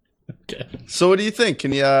 Okay. So what do you think?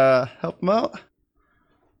 Can you help him out?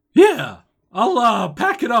 Yeah, I'll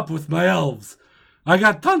pack it up with my elves. I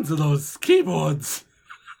got tons of those keyboards.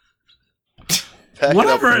 Pack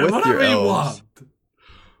whatever it up with your you elves. want.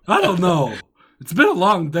 I don't know. It's been a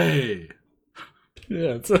long day.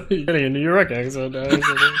 Yeah, it's you're getting a New York accent now.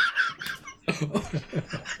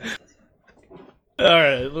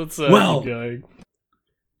 Alright, let's keep going.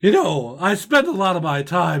 You know, I spend a lot of my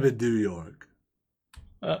time in New York.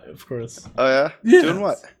 Of course. Oh, yeah? Yes. Doing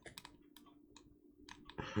what?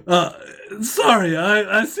 Sorry,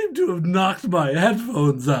 I seem to have knocked my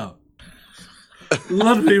headphones out.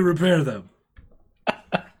 Let me repair them.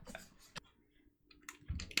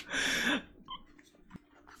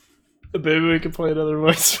 Maybe we can play another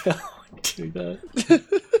voicemail doing that.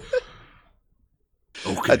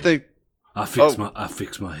 Okay. I think I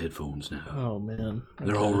fix my headphones now. Oh man.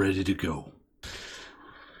 They're all ready to go.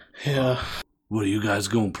 Yeah. What are you guys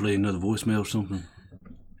gonna play another voicemail or something?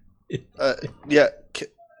 Yeah,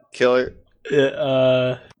 Killer.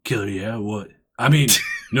 Yeah, Killer, yeah, what? I mean,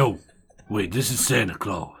 no. Wait, this is Santa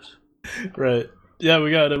Claus. Right. Yeah,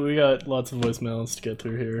 we got lots of voicemails to get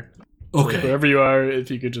through here. Okay. So wherever you are,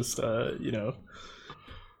 if you could just yeah.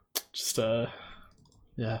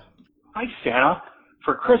 Hi, Santa.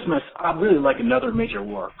 For Christmas, I'd really like another major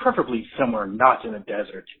war, preferably somewhere not in the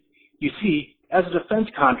desert. You see, as a defense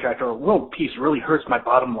contractor, world peace really hurts my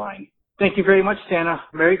bottom line. Thank you very much, Santa.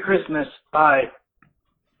 Merry Christmas. Bye.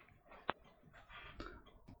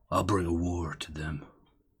 I'll bring a war to them.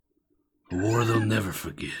 A war they'll never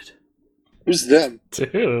forget. Who's them? To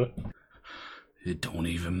who? It don't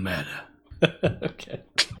even matter. Okay.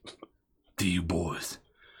 To you boys.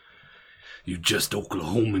 You just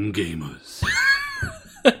Oklahoman gamers.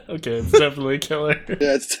 Okay, it's definitely Killer.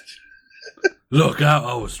 Yeah, it's... Look,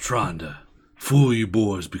 I was trying to fool you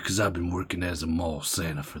boys because I've been working as a mall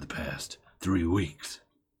Santa for the past 3 weeks.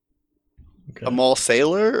 Okay. A mall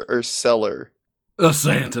sailor or seller? A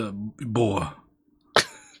Santa boy.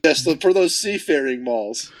 Yes, for those seafaring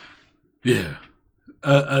malls. Yeah.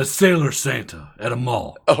 A sailor Santa at a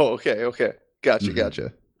mall. Oh, okay.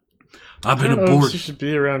 Gotcha. I've I been don't know aboard. if you should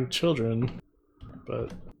be around children,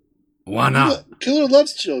 but Why not? Killer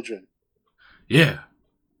loves children. Yeah.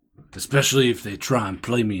 Especially if they try and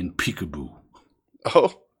play me in peekaboo.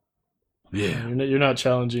 Oh, Yeah. you're not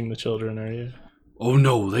challenging the children, are you? Oh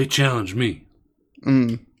no, they challenge me.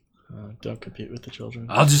 Don't compete with the children.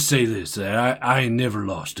 I'll just say this: that I ain't never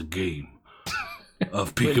lost a game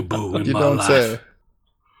of peekaboo in you my don't life. say.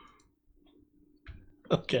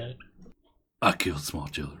 Okay. I killed small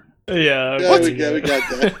children. Yeah. Yeah, we got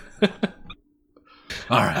that.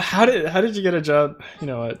 All right. How did you get a job? You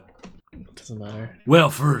know what? It doesn't matter. Well,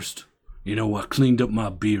 first, I cleaned up my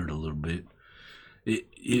beard a little bit.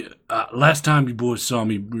 Last time you boys saw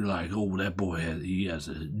me, you were like, "Oh, that boy has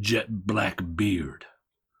a jet black beard."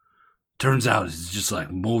 Turns out it's just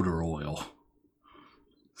like motor oil.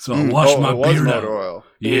 So I washed my it was beard motor out. oil.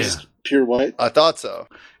 It Yeah, was pure white. I thought so.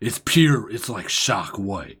 it's pure. It's like shock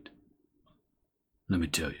white. Let me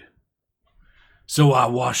tell you. So I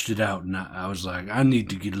washed it out, and I was like, I need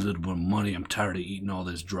to get a little bit of money. I'm tired of eating all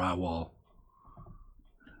this drywall.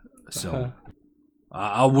 So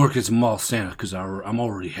I'll work as a mall Santa because I'm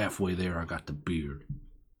already halfway there. I got the beard.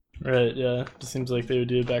 Right, yeah. It seems like they would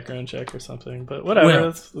do a background check or something, but whatever.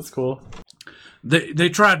 Well, that's cool. They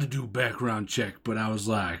tried to do a background check, but I was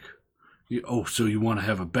like, "Oh, so you want to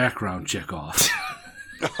have a background check off?"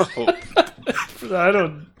 I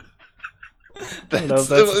don't know if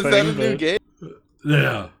that's Is a that a thing, new but- game?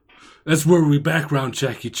 Yeah, that's where we background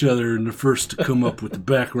check each other, and the first to come up with the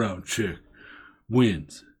background check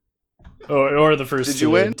wins. Or the first Did to you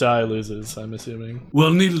win? die loses, I'm assuming.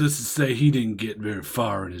 Well, needless to say, he didn't get very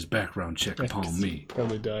far in his background check upon me.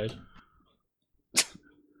 Probably died.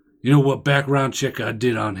 You know what background check I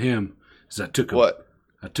did on him? Is I took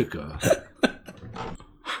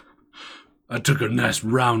a nice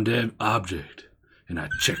round object and I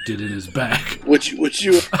checked it in his back. Would you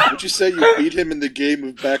say you beat him in the game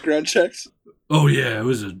of background checks? Oh yeah, it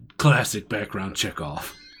was a classic background check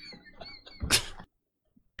off.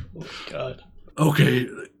 Oh, God. Okay,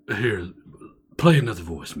 here, play another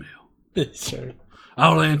voicemail. Sure.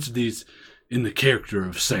 I'll answer these in the character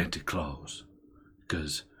of Santa Claus.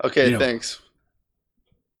 Because, Okay, thanks.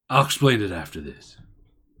 I'll explain it after this.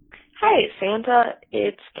 Hi, Santa.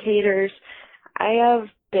 It's Caters. I have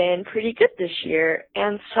been pretty good this year,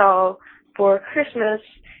 and so for Christmas,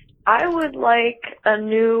 I would like a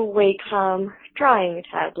new Wacom drawing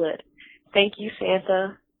tablet. Thank you,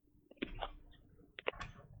 Santa.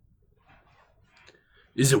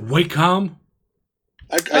 Is it Wacom?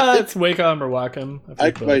 It's Wacom or Wacom.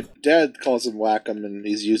 My dad calls him Wacom, and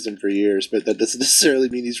he's used him for years, but that doesn't necessarily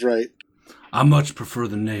mean he's right. I much prefer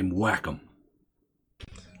the name Wacom.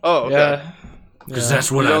 Oh, okay. Yeah. Because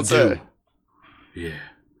that's what You I don't do. say. Yeah,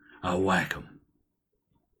 I whack 'em.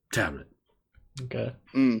 Tablet. Okay.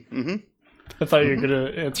 Mm-hmm. I thought you were going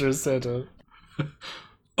to answer Santa.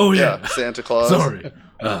 Oh, yeah. Santa Claus. Sorry.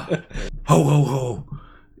 Ho, ho, ho.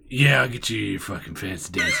 Yeah, I'll get you your fucking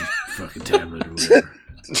fancy dancy fucking tablet or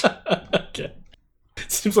whatever. Okay.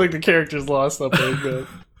 Seems like the character's lost something, but...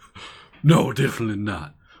 No, definitely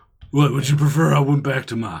not. What, would you prefer I went back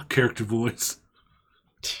to my character voice?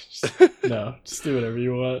 No, just do whatever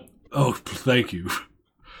you want. Oh, thank you.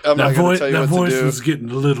 I'm not gonna tell you that what to voice do. was getting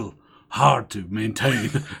a little hard to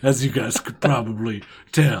maintain, as you guys could probably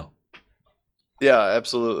tell. Yeah,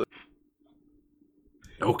 absolutely.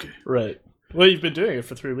 Okay. Right. Well, you've been doing it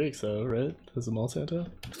for 3 weeks, though, right? As a mall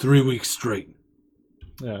Santa? 3 weeks straight.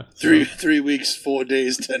 Yeah. Three weeks, 4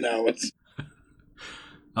 days, 10 hours.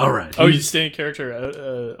 All right. Oh, you stay in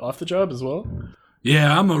character off the job as well?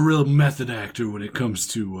 Yeah, I'm a real method actor when it comes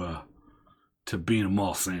to being a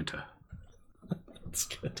mall Santa. That's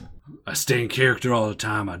good. I stay in character all the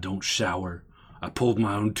time. I don't shower. I pulled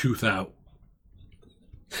my own tooth out.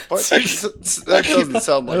 What? That doesn't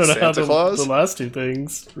sound I like don't know how Santa Claus. the last two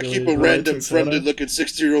things really Keep a relate random, to Santa. friendly-looking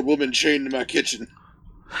 60-year-old woman chained in my kitchen.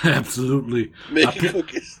 Absolutely. Making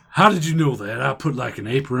cookies. How did you know that? I put like an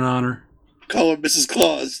apron on her. Call her Mrs.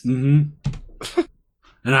 Claus. Mm-hmm.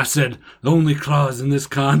 And I said, the only clause in this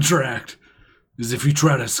contract is if you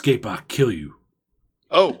try to escape, I'll kill you.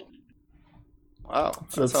 Oh. Wow.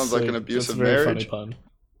 That That's sounds like an that's abusive a very marriage. funny pun.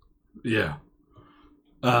 Yeah.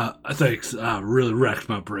 Thanks. I really racked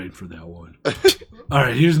my brain for that one. All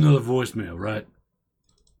right, here's another voicemail, right?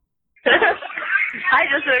 Hi,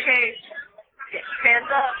 just okay.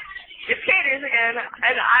 Santa, it's Caters again,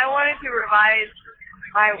 and I wanted to revise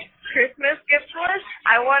my Christmas gift list.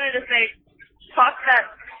 I wanted to say, fuck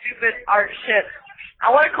that stupid art shit.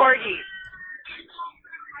 I want a corgi.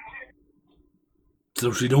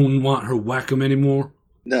 So she don't want her Wacom anymore?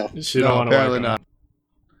 No. She don't want to apparently whack 'em. not.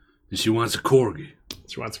 And she wants a corgi.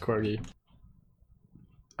 She wants a corgi.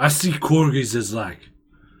 I see corgis as like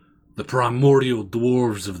the primordial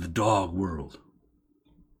dwarves of the dog world.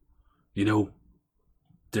 You know,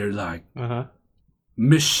 they're like Uh-huh.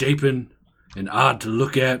 misshapen and odd to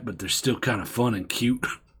look at, but they're still kind of fun and cute.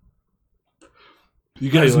 You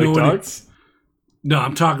guys like know any? dogs? No,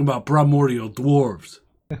 I'm talking about primordial dwarves.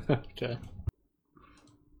 Okay.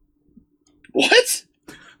 What?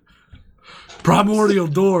 Primordial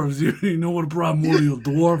dwarves. You know what a primordial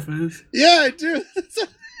dwarf is? Yeah, I do.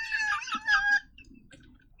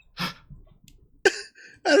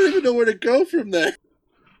 I don't even know where to go from there.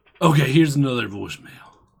 Okay, here's another voicemail.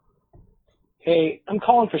 Hey, I'm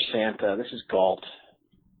calling for Santa. This is Galt.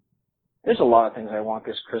 There's a lot of things I want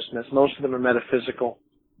this Christmas. Most of them are metaphysical.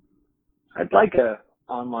 I'd like a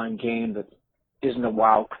online game that isn't a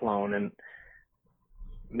WoW clone and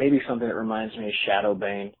maybe something that reminds me of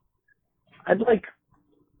Shadowbane. I'd like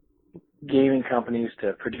gaming companies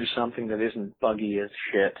to produce something that isn't buggy as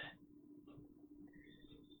shit.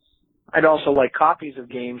 I'd also like copies of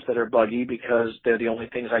games that are buggy because they're the only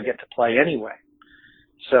things I get to play anyway.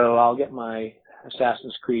 So I'll get my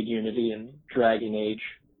Assassin's Creed Unity and Dragon Age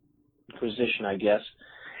Inquisition, I guess,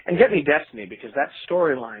 and get me Destiny because that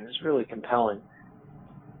storyline is really compelling.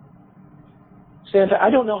 Santa, I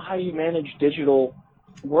don't know how you manage digital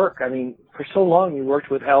work. I mean, for so long you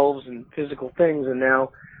worked with elves and physical things, and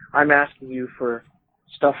now I'm asking you for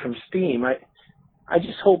stuff from Steam. I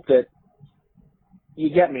just hope that you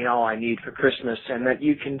get me all I need for Christmas and that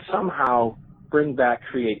you can somehow bring back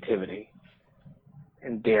creativity.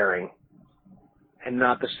 and daring, and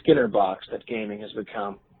not the Skinner box that gaming has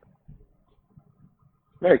become.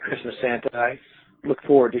 Merry Christmas, Santa. I look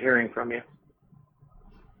forward to hearing from you.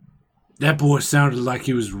 That boy sounded like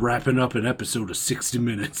he was wrapping up an episode of 60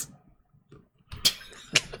 Minutes.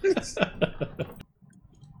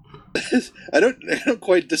 I don't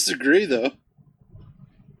quite disagree though.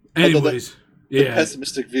 Anyways, yeah,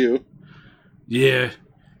 pessimistic view. Yeah,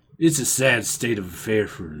 it's a sad state of affair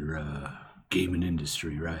for gaming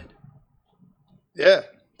industry, right? Yeah,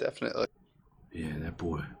 definitely. Yeah, that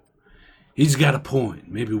boy. He's got a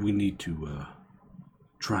point. Maybe we need to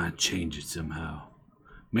try and change it somehow.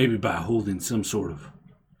 Maybe by holding some sort of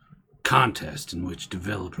contest in which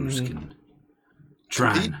developers can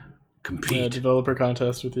try and compete. Yeah, developer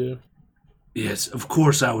contest with you. Yes, of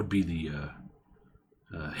course I would be the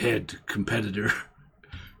head competitor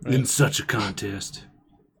in such a contest.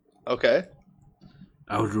 Okay.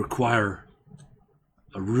 I would require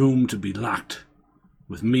a room to be locked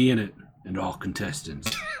with me in it and all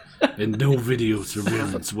contestants. And no video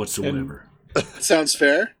surveillance whatsoever. Sounds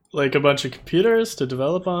fair. Like a bunch of computers to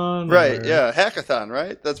develop on? Right, or... yeah, hackathon,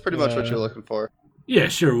 right? That's pretty much what you're looking for. Yeah,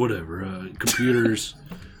 sure, whatever. Computers,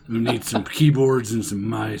 we need some keyboards and some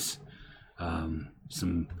mice,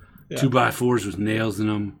 some 2x4s with nails in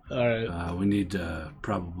them. All right. We need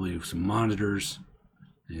probably some monitors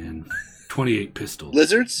and 28 pistols.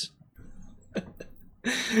 Lizards?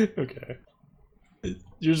 Okay.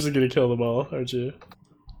 You're just going to kill them all, aren't you?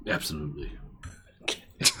 Absolutely.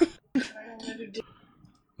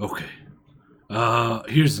 Okay.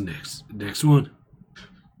 Here's the next one.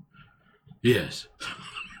 Yes.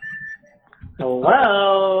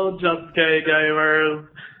 Hello, Just K Gamers.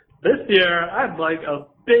 This year, I'd like a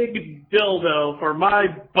big dildo for my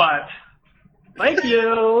butt. Thank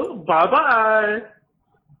you. Bye-bye.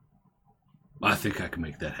 I think I can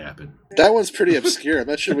make that happen. That one's pretty obscure. I'm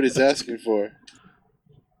not sure what he's asking for.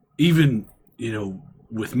 Even,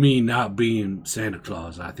 with me not being Santa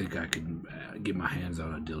Claus, I think I can get my hands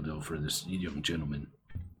on a dildo for this young gentleman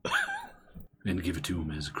and give it to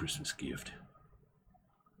him as a Christmas gift.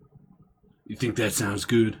 You think that sounds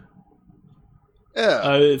good?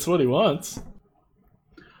 Yeah. It's what he wants.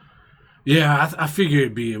 Yeah, I figure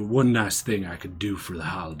it'd be one nice thing I could do for the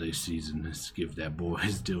holiday season is give that boy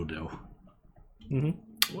his dildo.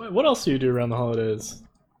 Mm-hmm. What else do you do around the holidays?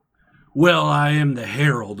 Well, I am the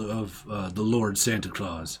herald of the Lord Santa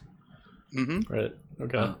Claus. Mm-hmm. Right.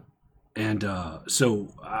 Okay. So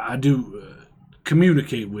I do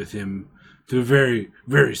communicate with him through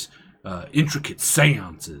various intricate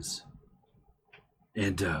seances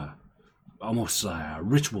and almost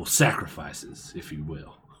ritual sacrifices, if you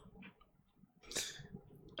will.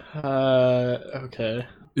 Okay.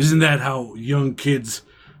 Isn't that how young kids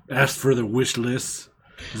ask for their wish lists?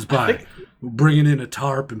 Is by bringing in a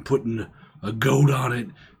tarp and putting a goat on it,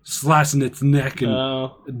 slicing its neck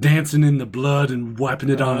and dancing in the blood and wiping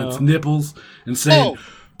it on its nipples and saying,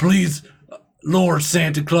 please, Lord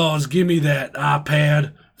Santa Claus, give me that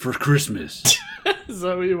iPad for Christmas. Is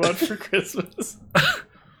that what you want for Christmas?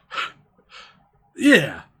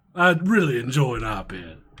 Yeah, I'd really enjoy an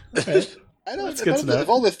iPad. Okay. I don't know. Of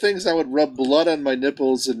all the things I would rub blood on my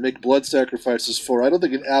nipples and make blood sacrifices for, I don't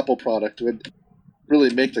think an Apple product would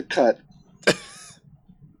really make the cut.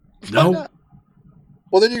 No.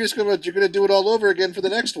 Well, then you're gonna do it all over again for the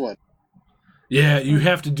next one. Yeah, you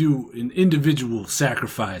have to do an individual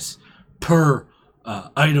sacrifice per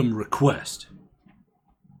item request.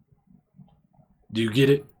 Do you get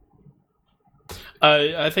it?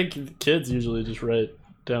 I think kids usually just write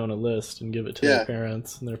down a list and give it to their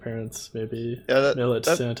parents, and their parents maybe mail it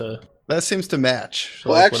to Santa. That seems to match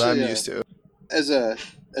Well, like actually, what I'm used to.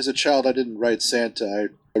 As a child, I didn't write Santa.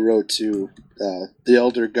 I wrote to the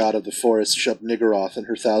elder god of the forest, Shub-Niggurath, and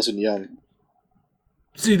her 1,000 young.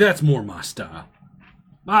 See, that's more my style.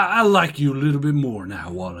 I like you a little bit more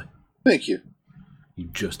now, Wally. Thank you. You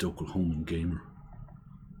just Oklahoman gamer.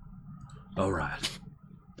 All right.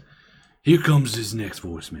 Here comes his next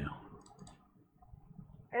voicemail.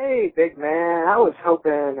 Hey, big man. I was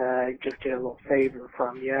hoping I'd just get a little favor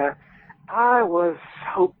from you. I was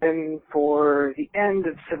hoping for the end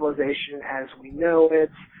of civilization as we know it,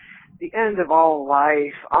 the end of all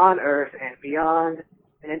life on Earth and beyond,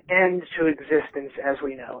 and an end to existence as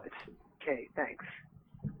we know it. Okay, thanks.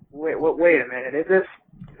 Wait a minute. Is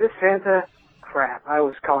this Santa? Crap, I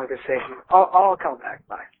was calling to say I'll call back.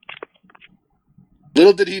 Bye.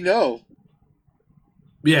 Little did he know.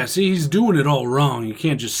 Yeah, see, he's doing it all wrong. You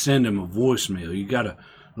can't just send him a voicemail. You gotta,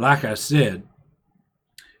 like I said,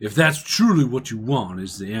 if that's truly what you want,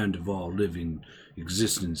 is the end of all living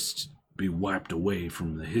existence to be wiped away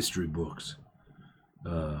from the history books,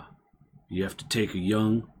 you have to take a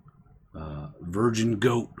young virgin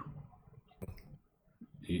goat.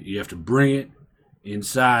 You have to bring it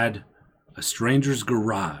inside a stranger's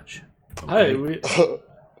garage. Okay?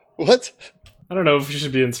 What? I don't know if you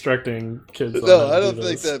should be instructing kids. No, I don't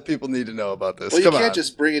think that people need to know about this. Well, you Come can't on.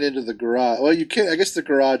 just bring it into the garage. Well, you can. I guess the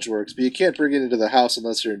garage works, but you can't bring it into the house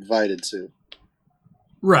unless you're invited to.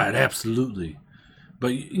 Right, absolutely.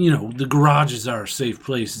 But, the garages are a safe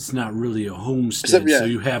place. It's not really a homestead, so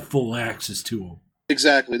you have full access to them.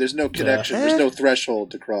 Exactly. There's no connection. There's no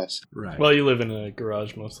threshold to cross. Right. Well, you live in a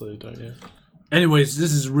garage mostly, don't you? Anyways,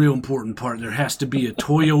 this is a real important part. There has to be a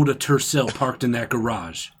Toyota Tercel parked in that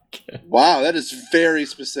garage. Wow, that is very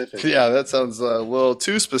specific. Yeah, that sounds a little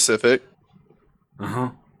too specific.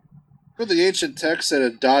 Uh-huh. Well, the ancient text said a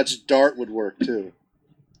Dodge Dart would work, too.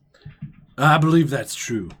 I believe that's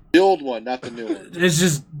true. The old one, not the new one. It's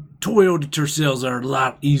just Toyota Tercels are a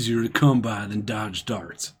lot easier to come by than Dodge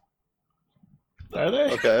Darts. Are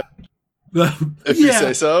they? Okay. If you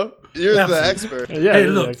say so. You're the expert. Yeah, hey,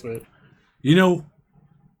 you're look, the expert.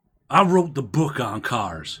 I wrote the book on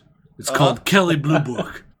cars. It's called Kelly Blue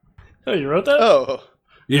Book. Oh, you wrote that? Oh.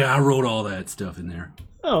 Yeah, I wrote all that stuff in there.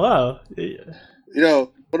 Oh, wow.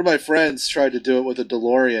 One of my friends tried to do it with a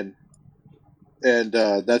DeLorean, and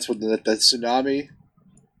that's when that tsunami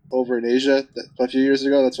over in Asia a few years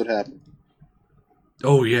ago, that's what happened.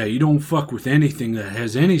 Oh, yeah, you don't fuck with anything that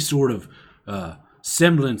has any sort of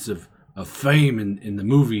semblance of fame in the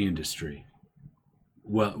movie industry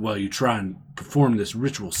while you try and perform this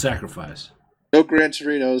ritual sacrifice. No Gran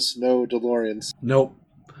Torinos, no DeLoreans. Nope.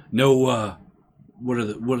 No,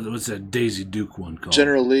 what's that Daisy Duke one called?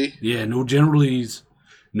 General Lee? Yeah, no General Lees.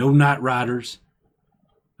 No Night Riders.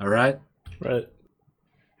 All right? Right.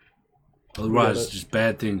 Otherwise, just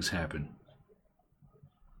bad things happen.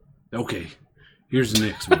 Okay, here's the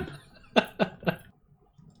next one.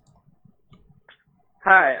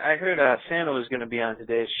 Hi, I heard Santa was going to be on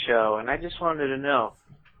today's show, and I just wanted to know,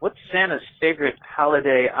 what's Santa's favorite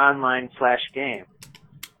holiday online /game?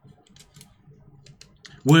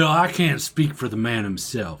 Well, I can't speak for the man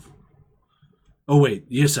himself. Oh, wait.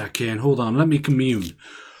 Yes, I can. Hold on. Let me commune.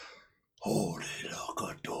 I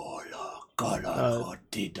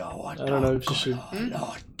don't know if you should...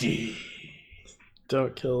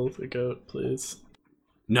 Don't kill the goat, please.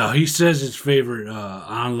 No, he says his favorite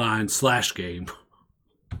online /game.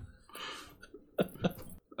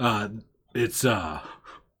 It's hold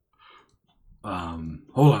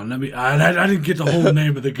on, let me I didn't get the whole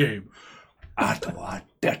name of the game.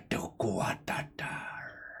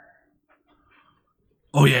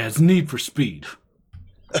 Oh yeah, it's Need for Speed.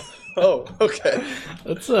 Oh, okay.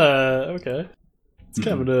 That's okay. It's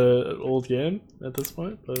kind of an old game at this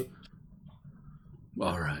point, but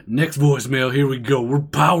all right, next voicemail. Here we go. We're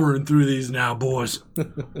powering through these now, boys.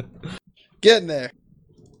 Getting there.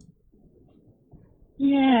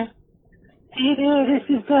 Yeah. Hey there, this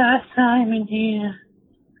is Simon here.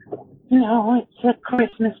 It's a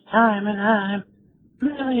Christmas time and I'm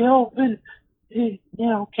really hoping to,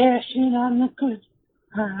 cash in on the good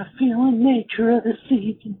feeling nature of the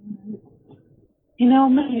season.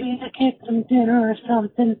 Maybe I get some dinner or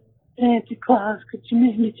something. Santa Claus, could you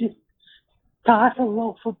maybe just toss a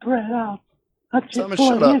loaf of bread out? I'll just Simon,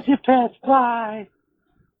 shut as up. you pass by.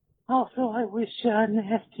 Also, I wish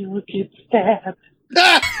Nasty would get stabbed.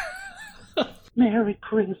 Merry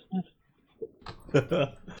Christmas.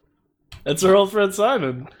 That's our old friend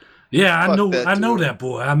Simon. Yeah, I Fuck know that that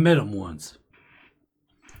boy. I met him once.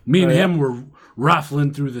 Me and him were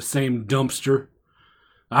rifling through the same dumpster.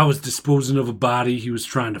 I was disposing of a body. He was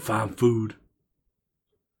trying to find food.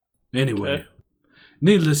 Anyway,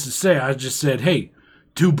 needless to say, I just said, hey,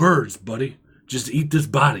 2 birds, buddy. Just eat this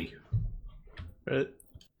body. Right.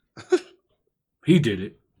 He did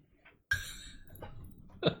it.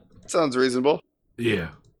 Sounds reasonable.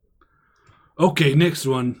 Yeah. Okay, next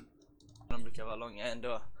one. De brukar vara långa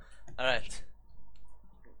ändå. Alright.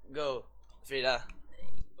 Go, Frida.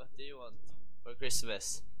 What do you want for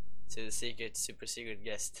Christmas? To the super secret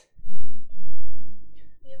guest.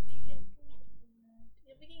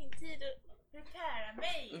 Jag fick ingen tid att prepara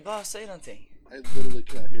mig. Bara säg någonting. I literally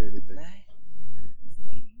can't hear anything. Nej.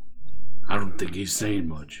 I don't think he's saying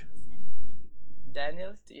much.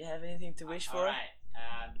 Daniel, do you have anything to wish for? Alright.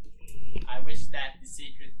 I wish that the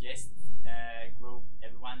secret guest group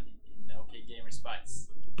everyone in the OK Gamer spots.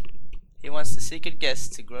 He wants the secret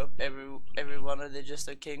guest to grow up every one of the Just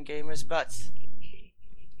OK Gamers butts.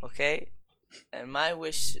 Okay? And my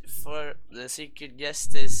wish for the secret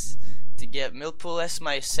guest is to get Millpool as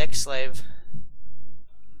my sex slave.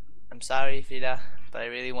 I'm sorry, Frida, but I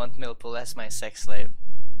really want Millpool as my sex slave.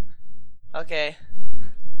 Okay.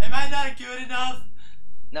 Am I not good enough?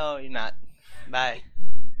 No, you're not. Bye.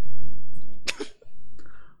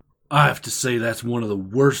 I have to say that's one of the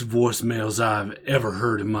worst voicemails I've ever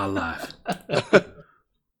heard in my life.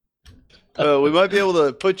 We might be able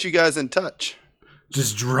to put you guys in touch.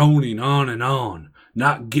 Just droning on and on,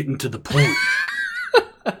 not getting to the point.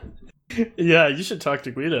 Yeah, you should talk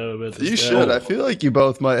to Guido about this. You guy. should. I feel like you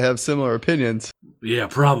both might have similar opinions. Yeah,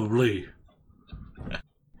 probably.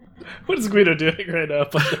 What is Guido doing right now?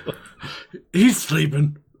 He's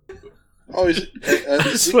sleeping. Oh,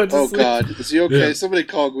 oh God, is he okay? Yeah. Somebody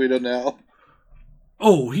call Guido now.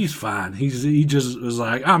 Oh, he's fine. He just was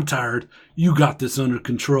like, I'm tired. You got this under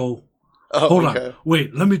control. Oh, Hold okay. on.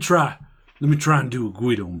 Wait, let me try and do a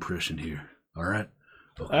Guido impression here. All right?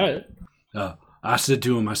 Okay. All right. I said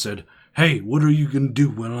to him, I said, hey, what are you going to do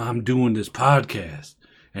when I'm doing this podcast?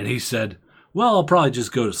 And he said, well, I'll probably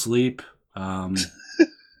just go to sleep.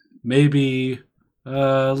 Maybe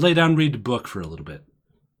lay down and read the book for a little bit.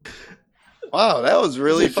 Wow, that was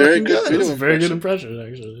really That's a very fucking good good. That's a very good impression,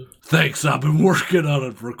 actually. Thanks. I've been working on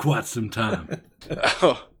it for quite some time.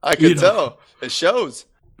 Oh, I can tell. It shows.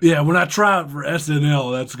 Yeah, when I try it for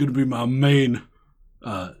SNL, that's going to be my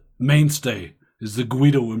mainstay, is the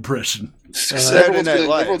Guido impression. Everyone's Night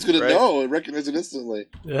Live, going to right? know and recognize it instantly.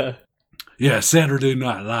 Yeah. Yeah, Saturday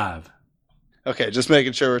Night Live. Okay, just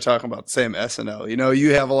making sure we're talking about the same SNL. You know,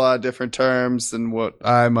 you have a lot of different terms than what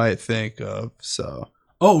I might think of, so.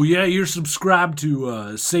 Oh, yeah, you're subscribed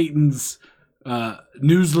to Satan's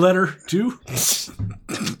newsletter, too?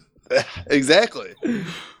 Exactly.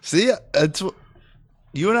 See, that's what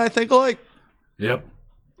you and I think alike. Yep.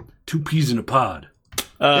 2 peas in a pod.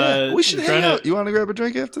 Yeah, we should hang out. You want to grab a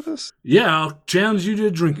drink after this? Yeah, I'll challenge you to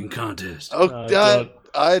a drinking contest. Oh, God.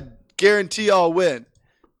 I guarantee I'll win.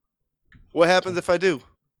 What happens if I do?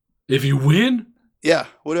 If you win? Yeah,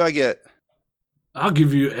 what do I get? I'll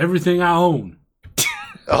give you everything I own.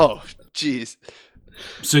 Oh, jeez.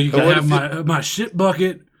 So you can have my shit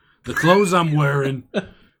bucket, the clothes I'm wearing,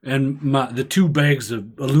 and the 2 bags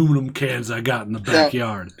of aluminum cans I got in the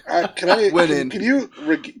backyard. Can you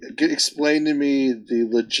explain to me the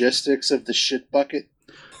logistics of the shit bucket?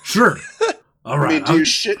 Sure. All right. I mean, do you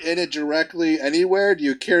shit in it directly anywhere? Do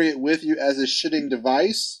you carry it with you as a shitting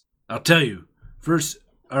device? I'll tell you. First,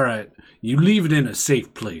 all right, you leave it in a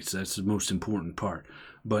safe place. That's the most important part.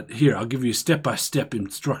 But here, I'll give you step-by-step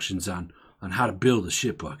instructions on how to build a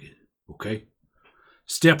shit bucket, okay?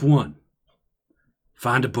 Step 1,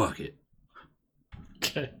 find a bucket.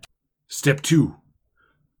 Okay. Step 2,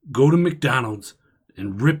 go to McDonald's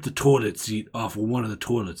and rip the toilet seat off of one of the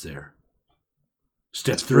toilets there.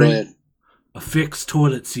 Step 3, affix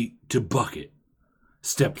toilet seat to bucket.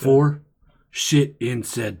 Step 4, shit in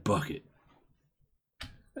said bucket.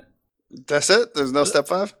 That's it? There's no step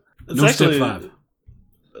 5? No step 5.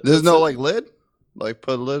 There's no, lid? Like,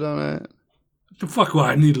 put a lid on it? The fuck will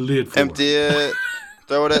I need a lid for? Empty it,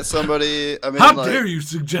 throw it at somebody. I mean, how dare you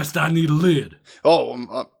suggest I need a lid? Oh,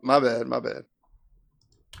 my bad.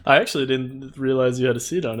 I actually didn't realize you had a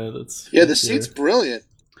seat on it. The seat's brilliant.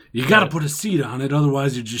 You got to put a seat on it,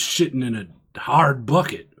 otherwise you're just shitting in a hard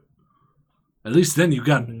bucket. At least then you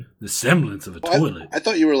got the semblance of a toilet. I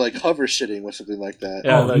thought you were like hover shitting or something like that.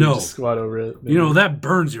 Yeah, oh, you no. just squat over it. You know, that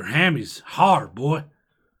burns your hammies hard, boy.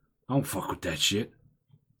 I don't fuck with that shit.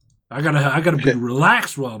 I gotta be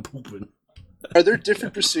relaxed while I'm pooping. Are there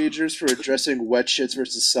different procedures for addressing wet shits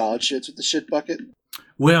versus solid shits with the shit bucket?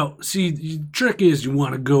 Well, see, the trick is you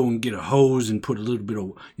want to go and get a hose and put a little bit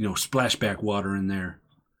of, splashback water in there.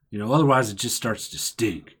 Otherwise it just starts to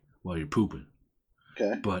stink while you're pooping.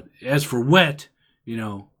 Okay. But as for wet,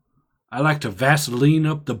 I like to Vaseline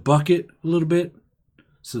up the bucket a little bit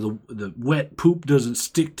so the wet poop doesn't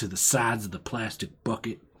stick to the sides of the plastic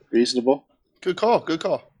bucket. Reasonable. Good call.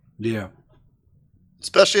 Yeah.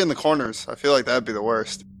 Especially in the corners. I feel like that'd be the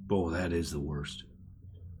worst. Oh, that is the worst.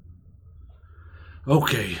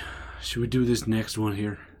 Okay. Should we do this next one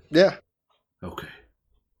here? Yeah. Okay.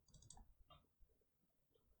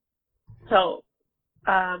 So,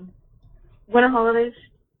 winter holidays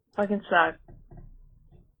fucking suck.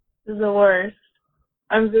 This is the worst.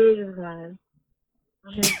 I'm very glad.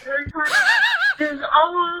 Just bring back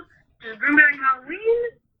Halloween.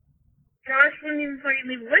 Josh wouldn't even fucking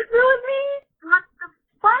leave with me. What the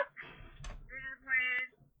fuck? They're just playing.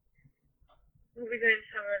 We'll be going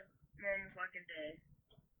summer normal fucking day.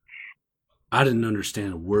 I didn't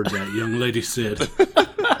understand a word that young lady said.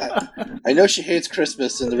 I know she hates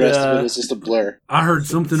Christmas, and the rest of it was just a blur. I heard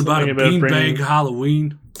something about a beanbag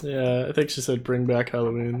Halloween. Yeah, I think she said bring back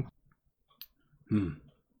Halloween.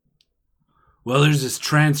 Well, there's this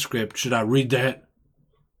transcript. Should I read that?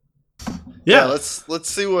 Yeah, let's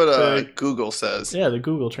see what Google says. Yeah, the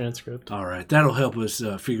Google transcript. All right, that'll help us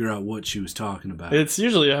figure out what she was talking about. It's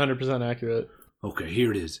usually 100% accurate. Okay,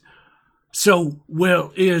 here it is. So,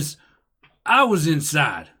 I was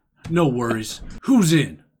inside. No worries. Who's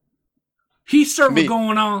in? He's certainly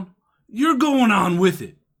going on. You're going on with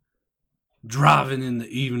it. Driving in the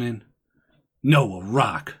evening. Noah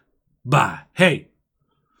Rock. Bye. Hey.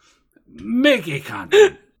 Make a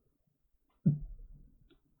contact.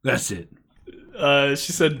 That's it.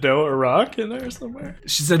 She said no Iraq in there somewhere.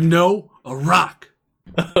 She said no Iraq.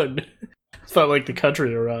 It's not like the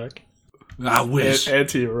country Iraq. I wish.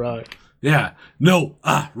 Anti-Iraq. Yeah. No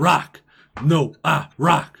Iraq. No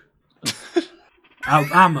Iraq.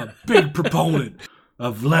 I'm a big proponent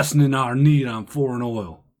of lessening our need on foreign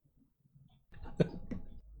oil.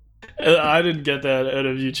 I didn't get that out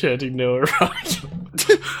of you chanting no Iraq.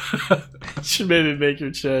 Should maybe make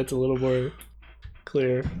your chant a little more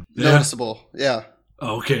clear. Noticeable, yeah.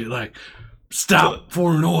 Okay, like, stop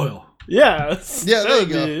foreign oil. Yeah, there you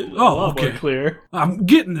go. Oh, okay. More clear. I'm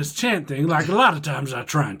getting this chant thing. Like, a lot of times I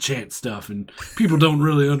try and chant stuff, and people don't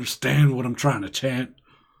really understand what I'm trying to chant.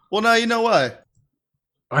 Well, now you know why.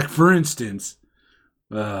 Like, for instance,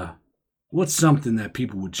 what's something that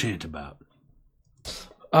people would chant about?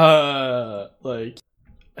 Like,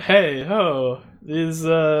 hey, ho, these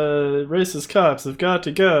racist cops have got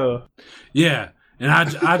to go. Yeah, and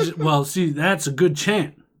I just, well, see, that's a good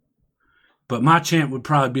chant. But my chant would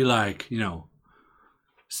probably be like,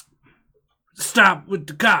 stop with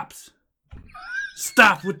the cops.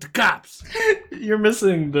 Stop with the cops. You're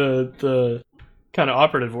missing the kind of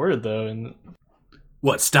operative word, though. And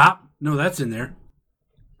what, stop? No, that's in there.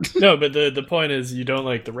 No, but the point is you don't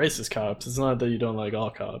like the racist cops. It's not that you don't like all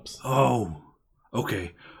cops. Oh,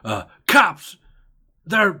 okay. Cops,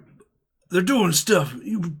 they're doing stuff.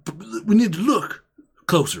 We need to look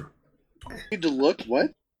closer. Need to look?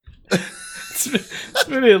 What? It's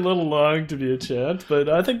maybe a little long to be a chant, but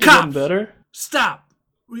I think you're getting better. Stop!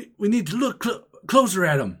 We need to look closer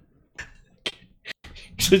at them.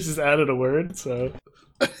 She just added a word, so.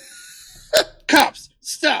 Cops,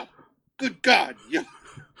 stop! Good God, yo.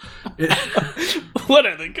 What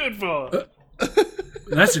are they good for?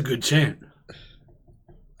 That's a good chant.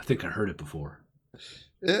 I think I heard it before.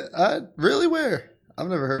 Really? Where? I've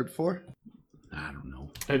never heard it before. I don't know.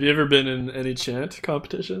 Have you ever been in any chant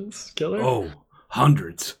competitions, Killer? Oh,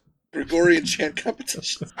 hundreds. Gregorian chant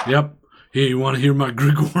competitions. Yep. Here, you want to hear my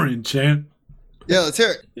Gregorian chant? Yeah, let's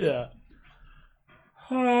hear it. Yeah.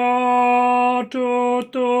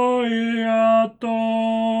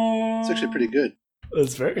 It's actually pretty good.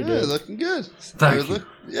 It's very good. Looking good. Thank you.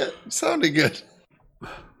 Yeah, sounding good.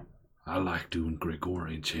 I like doing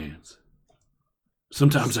Gregorian chants.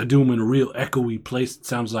 Sometimes I do them in a real echoey place. It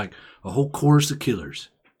sounds like a whole chorus of killers.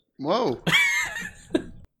 Whoa.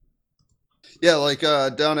 Yeah, like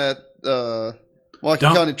down at Milwaukee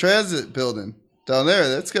County Transit Building. Down there,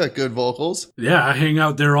 that's got good vocals. Yeah, I hang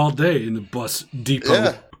out there all day in the bus depot.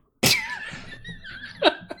 Yeah.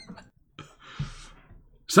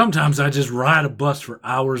 Sometimes I just ride a bus for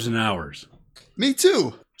hours and hours. Me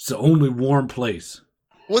too. It's the only warm place.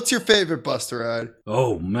 What's your favorite bus to ride?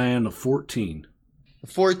 Oh, man, the 14. The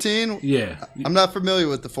 14? Yeah. I'm not familiar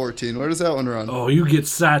with the 14. Where does that one run? Oh, you get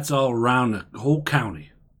sites all around the whole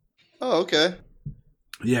county. Oh, okay.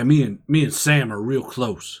 Yeah, me and Sam are real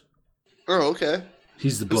close. Oh, okay.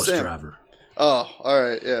 He's the bus driver. Oh, all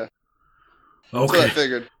right, yeah. That's Okay. what I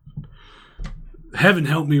figured. Heaven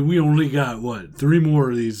help me, we only got, 3 more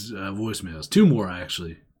of these voicemails. 2 more,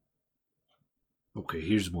 actually. Okay,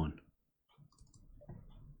 here's one.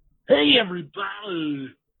 Hey,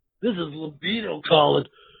 everybody. This is Libido calling.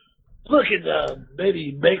 Looking to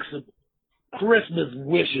maybe make some Christmas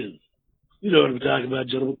wishes. You know what I'm talking about,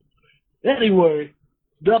 gentlemen. Anyway,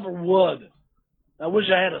 number 1. I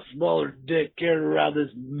wish I had a smaller dick carrying around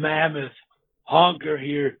this mammoth honker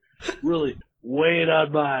here, really weighing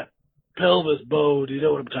on my pelvis bone. You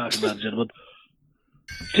know what I'm talking about, gentlemen.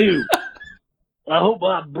 2, I hope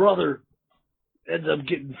my brother ends up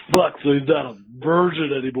getting fucked so he's not a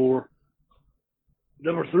virgin anymore.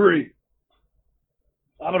 Number 3,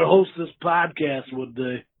 I'm going to host this podcast one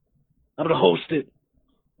day. I'm going to host it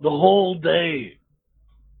the whole day.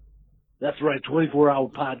 That's right, 24-hour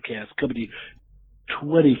podcast coming to you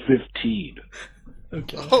 2015.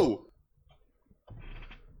 Okay. Oh.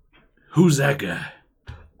 Who's that guy?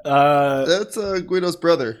 That's Guido's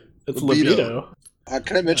brother. It's Libido.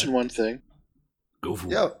 Can I mention one thing? Go for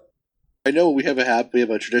it. Yeah. I know we have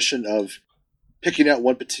a tradition of picking out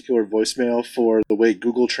one particular voicemail for the way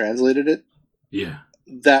Google translated it. Yeah.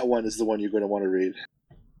 That one is the one you're going to want to read.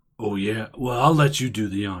 Oh, yeah? Well, I'll let you do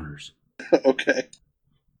the honors. Okay.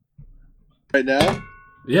 Right now?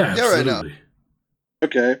 Yeah, Yeah, right absolutely. now.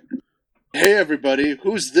 Okay. Hey, everybody.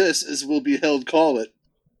 Who's this as will be held call it?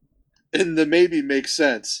 And the maybe makes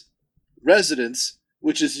sense. Residents,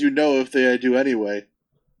 which is if they I do anyway.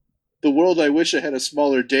 The world I wish I had a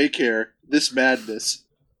smaller daycare. This madness.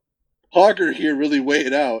 Hogger here really weigh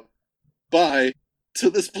it out. Bye.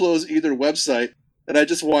 Till this blows either website, and I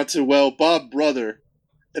just want to, Bob brother.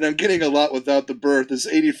 And I'm getting a lot without the birth is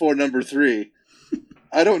 84 number 3.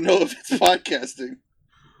 I don't know if it's podcasting.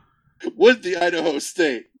 Would the Idaho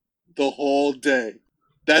State the whole day?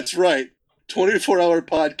 That's right. 24-hour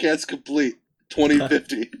podcast complete.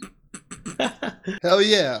 2050. Hell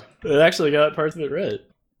yeah. It actually got parts of it right.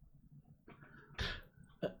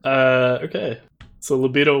 Okay. So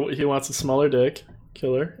Libido, he wants a smaller dick,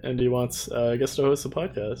 Killer, and he wants, I guess, to host a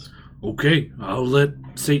podcast. Okay, I'll let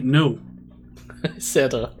Satan know.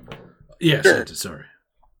 Santa. Yeah, Sure. Santa, sorry.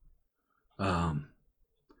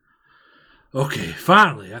 Okay,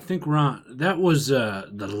 finally, I think we're on. That was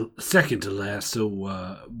the second to last, so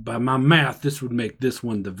by my math, this would make this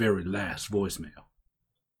one the very last voicemail.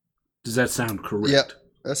 Does that sound correct? Yep,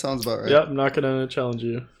 that sounds about right. Yep, I'm not going to challenge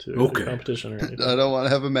you to a competition or anything. I don't want to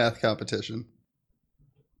have a math competition.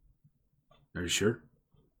 Are you sure?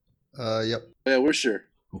 Yep. Yeah, we're sure.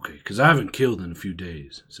 Okay, because I haven't killed in a few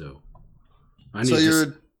days, so I need So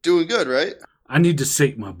you're doing good, right? I need to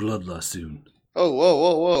sate my bloodlust soon. Oh,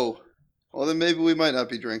 whoa. Well, then maybe we might not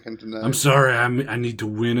be drinking tonight. I'm sorry, I need to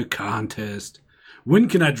win a contest. When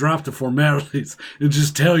can I drop the formalities and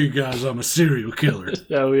just tell you guys I'm a serial killer?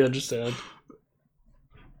 Yeah, we understand.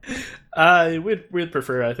 We'd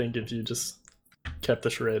prefer, I think, if you just kept the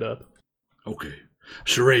charade up. Okay.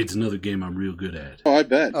 Charade's another game I'm real good at. Oh, I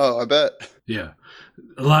bet. Yeah.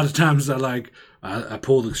 A lot of times I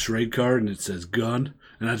pull the charade card and it says gun,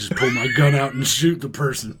 and I just pull my gun out and shoot the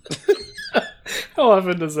person. How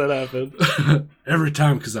often does that happen? Every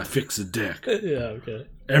time, because I fix the deck. Yeah, okay.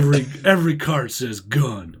 Every card says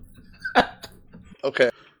gun. Okay.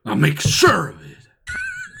 I'll make sure of it.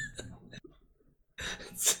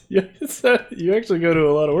 You actually go to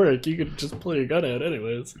a lot of work. You could just pull your gun out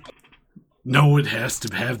anyways. No, it has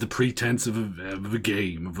to have the pretense of a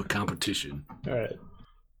game, of a competition. All right.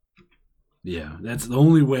 Yeah, that's the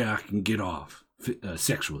only way I can get off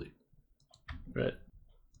sexually. Right.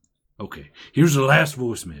 Okay, here's the last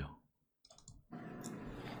voicemail.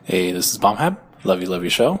 Hey, this is Bombhab. Love your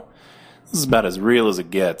show. This is about as real as it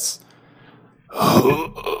gets.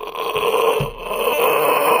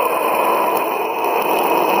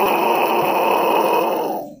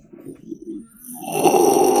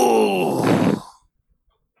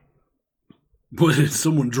 What, did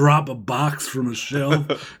someone drop a box from a shelf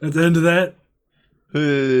at the end of that?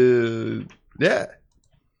 Yeah.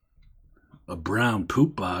 A brown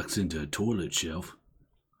poop box into a toilet shelf.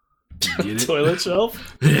 You get it? Toilet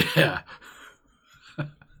shelf? Yeah.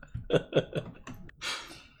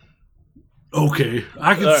 Okay,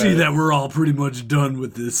 I can see that we're all pretty much done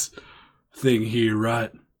with this thing here,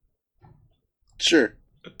 right? Sure.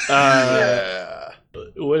 Yeah.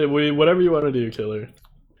 Whatever you want to do, Killer.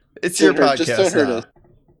 It's your podcast. Just don't hurt us.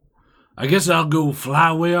 I guess I'll go fly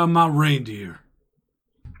away on my reindeer.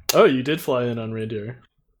 Oh, you did fly in on reindeer.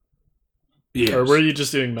 Yes. Or were you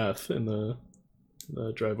just doing meth in the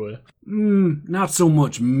driveway? Not so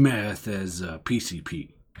much meth as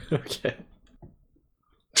PCP. Okay.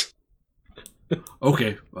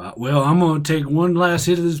 Okay, well, I'm going to take one last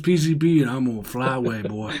hit of this PCP and I'm going to fly away,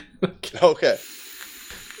 boy. Okay.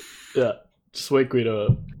 Yeah, just wake Guido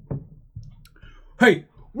up. Hey,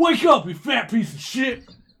 wake up, you fat piece of shit!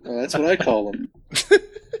 Oh, that's what I call him.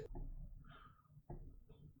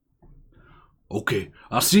 Okay,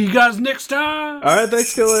 I'll see you guys next time! Alright,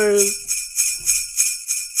 thanks, Killers!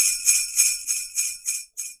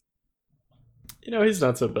 You know, he's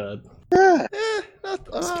not so bad.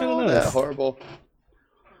 Not kinda nice. that horrible.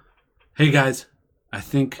 Hey guys, I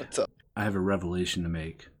think I have a revelation to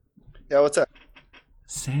make. Yeah, what's up?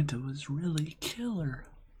 Santa was really killer.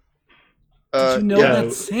 Did you know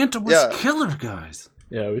that Santa was killer, guys?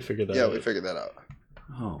 Yeah, we figured that out. Yeah, we figured that out.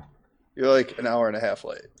 Oh. You're like an hour and a half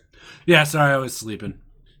late. Yeah, sorry, I was sleeping.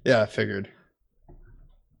 Yeah, I figured. I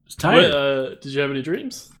was tired. Wait, did you have any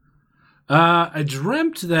dreams? I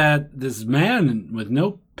dreamt that this man with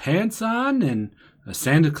no pants on and a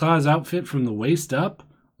Santa Claus outfit from the waist up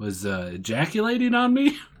was ejaculating on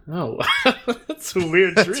me. Oh, that's a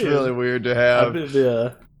weird dream. That's really weird to have.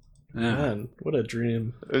 Yeah. Man, what a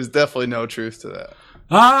dream. There's definitely no truth to that.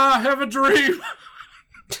 I have a dream.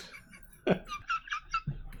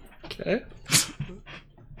 Okay.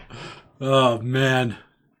 Oh, man.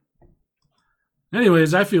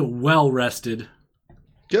 Anyways, I feel well rested.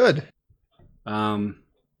 Good. I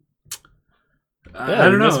Yeah,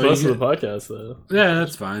 don't you know. missed most of the podcast, though. Yeah,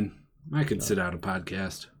 that's fine. I can sit out a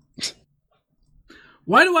podcast.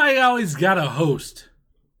 Why do I always gotta host?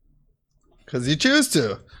 Because you choose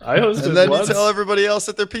to. I hosted And then once. you tell everybody else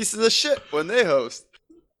that they're pieces of shit when they host.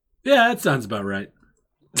 Yeah, that sounds about right.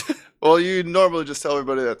 Well, you normally just tell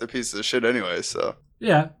everybody that they're pieces of shit anyway, so.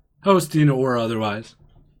 Yeah, hosting or otherwise.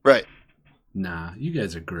 Right. Nah, you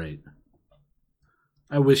guys are great.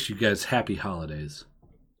 I wish you guys happy holidays.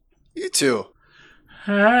 You too.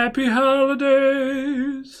 Happy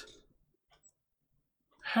holidays.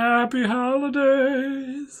 Happy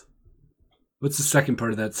holidays. What's the second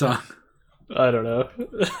part of that song? I don't know.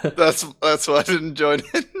 That's why I didn't join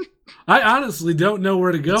in. I honestly don't know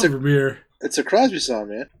where to go from here. It's a Crosby song,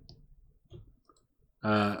 man.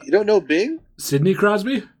 You don't know Bing? Sidney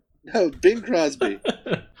Crosby? No, Bing Crosby.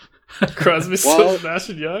 Crosby, Stills, Nash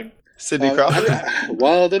and Young? Sidney Crosby?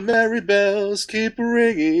 While the merry bells keep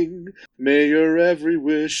ringing, may your every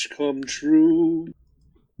wish come true.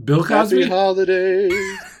 Bill Cosby? Happy holidays.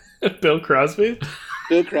 Bill Crosby?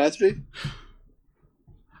 Bill Crosby?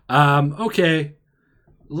 Okay.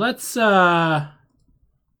 Let's do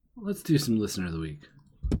some listener of the week.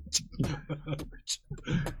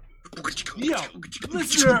 Yo,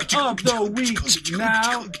 listener of the week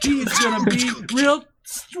now. He's gonna be real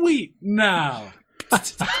sweet now.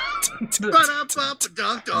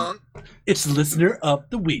 It's listener of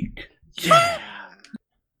the week. Yeah.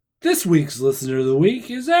 This week's listener of the week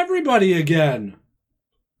is everybody again.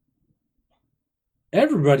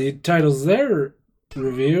 Everybody titles their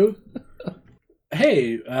review.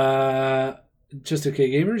 Hey, Just Okay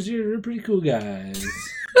Gamers, you're pretty cool guys.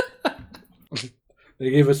 They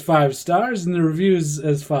gave us 5 stars, and the review is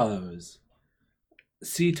as follows.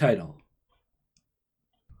 See title.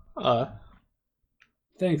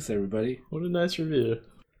 Thanks, everybody. What a nice review.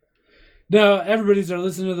 Now, everybody's our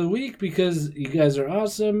listener of the week because you guys are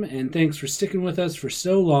awesome, and thanks for sticking with us for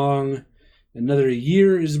so long. Another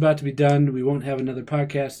year is about to be done. We won't have another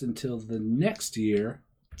podcast until the next year.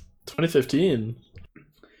 2015.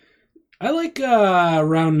 I like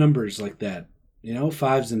round numbers like that. You know,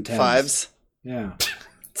 5s and 10s. 5s? Yeah.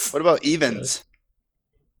 What about evens?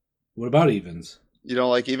 What about evens? You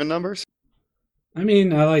don't like even numbers? I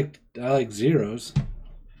mean, I like zeros.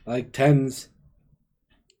 I like 10s.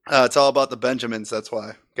 It's all about the Benjamins, that's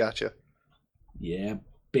why. Gotcha. Yeah,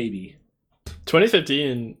 baby.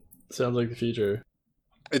 2015 sounds like the future.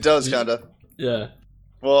 It does, kinda. Yeah.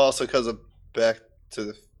 Well, also because of Back to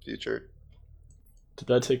the Future. Did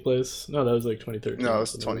that take place? No, that was like 2013. No, it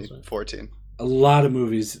was 2014. A lot of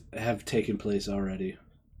movies have taken place already.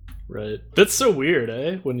 Right. That's so weird,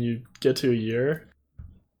 eh? When you get to a year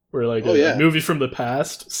where like a movie from the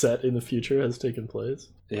past set in the future has taken place.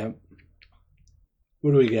 Yep.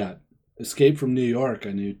 What do we got? Escape from New York,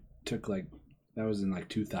 I knew took that was in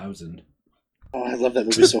 2000. Oh, I love that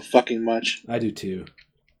movie so fucking much. I do too.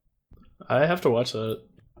 I have to watch that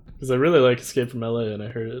because I really like Escape from LA, and I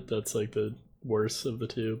heard that's like the worst of the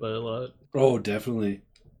two by a lot. Oh, definitely.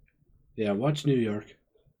 Yeah, watch New York.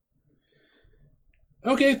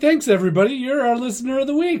 Okay, thanks everybody. You're our listener of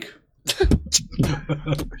the week.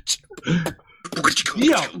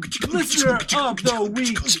 Yo, listener of the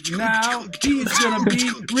week now. He's gonna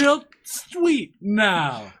be real sweet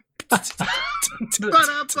now.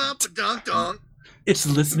 It's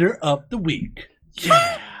listener of the week.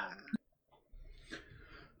 Yeah.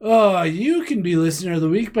 Oh, you can be listener of the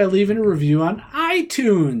week by leaving a review on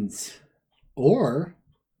iTunes or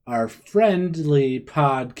our friendly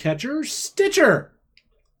podcatcher, Stitcher.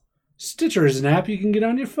 Stitcher is an app you can get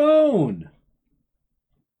on your phone.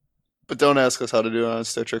 But don't ask us how to do it on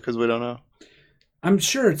Stitcher because we don't know. I'm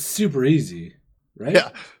sure it's super easy, right? Yeah.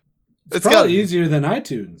 It's probably easier than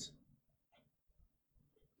iTunes.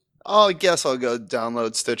 I guess I'll go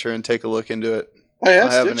download Stitcher and take a look into it. I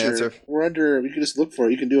have an Stitcher. answer. We're under. You can just look for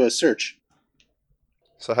it. You can do a search.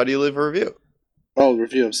 So how do you leave a review? Oh,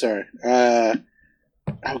 review. I'm sorry.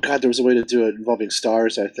 Oh God, there was a way to do it involving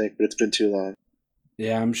stars, I think, but it's been too long.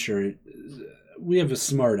 Yeah, I'm sure. We have a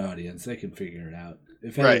smart audience. They can figure it out.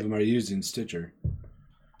 If any of them are using Stitcher.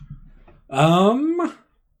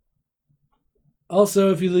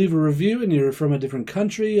 Also, if you leave a review and you're from a different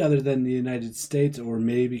country other than the United States or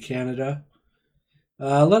maybe Canada,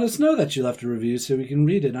 let us know that you left a review so we can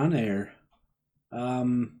read it on air.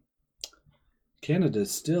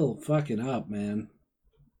 Canada's still fucking up, man.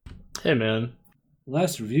 Hey, man.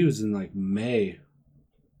 Last review is in May.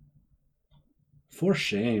 For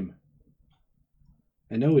shame.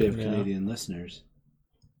 I know we have Canadian listeners.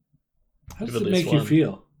 How does it make you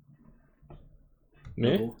feel?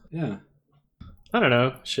 Me? Yeah. I don't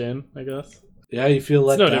know. Shame, I guess. Yeah, you feel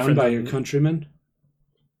let It's no down different by than- your countrymen?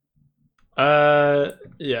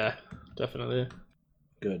 Yeah, definitely.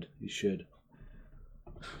 Good. You should.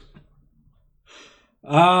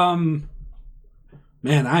 Man,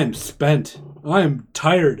 I am spent. I am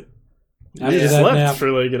tired. After You that slept nap. for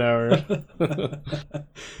like an hour.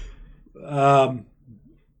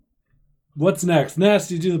 What's next?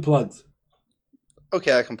 Nasty, do the plugs.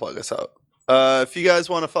 Okay, I can plug us out. If you guys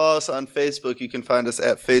want to follow us on Facebook, you can find us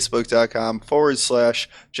at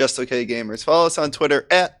facebook.com/JustOkGamers. Follow us on Twitter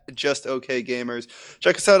at JustOkGamers.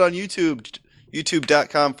 Check us out on YouTube,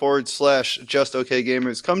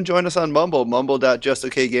 youtube.com/JustOkGamers. Come join us on Mumble,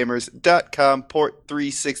 mumble.justokgamers.com, port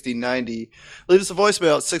 36090. Leave us a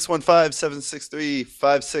voicemail at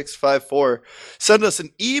 615-763-5654. Send us an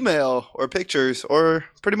email or pictures or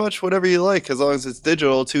pretty much whatever you like, as long as it's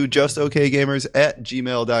digital, to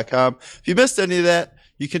justokgamers@gmail.com. If you missed any of that,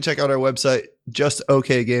 you can check out our website,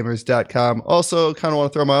 justokgamers.com. Also, kind of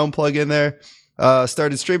want to throw my own plug in there.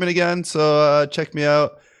 Started streaming again, so check me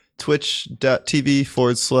out.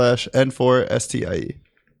 Twitch.tv/N4STIE.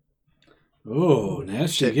 Oh,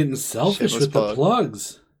 Nasty, you're getting selfish with the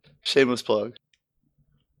plugs. Shameless plug.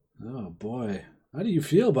 Oh, boy. How do you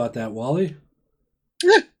feel about that, Wally?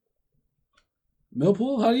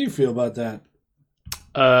 Millpool, how do you feel about that?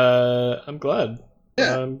 I'm glad.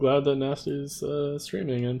 Yeah. I'm glad that Nasty's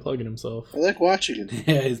streaming and plugging himself. I like watching him.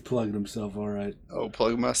 Yeah, he's plugging himself all right. Oh,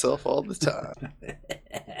 plug myself all the time.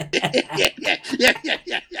 Yeah.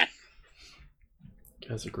 You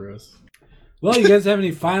guys are gross. Well, you guys have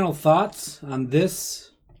any final thoughts on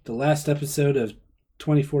this, the last episode of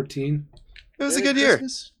 2014? It was a good year.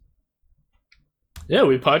 Yeah,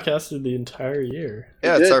 we podcasted the entire year.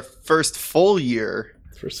 Yeah, it's our first full year.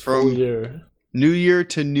 First from full year. New Year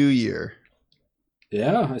to New Year.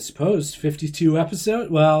 Yeah, I suppose. 52 episode?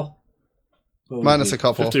 Well, minus a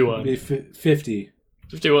couple. 51. Be 50.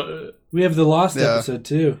 51. We have the lost Yeah. episode,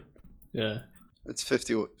 too. Yeah. It's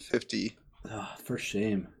 50. Oh, for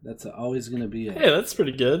shame. That's always going to be a... Hey, that's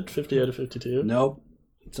pretty good. 50 out of 52. Nope.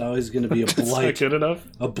 It's always going to be a That's blight. not good enough.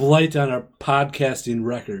 A blight on our podcasting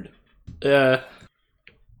record. Yeah.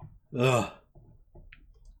 Ugh.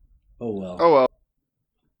 Oh, well. Oh, well.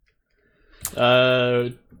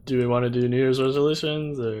 Do we want to do New Year's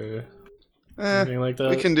resolutions or anything like that?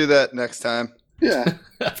 We can do that next time. Yeah.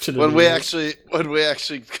 After the when New we Year's.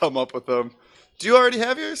 actually come up with them. Do you already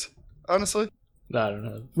have yours? Honestly? No, I don't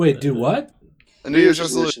know. Wait, do what? A New Year's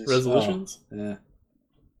resolution. Resolutions? Oh, yeah.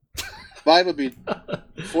 Mine would be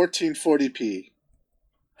 1440p.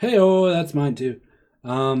 Hey, oh, that's mine too.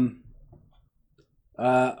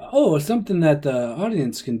 Something that the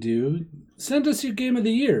audience can do. Send us your game of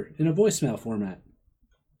the year in a voicemail format.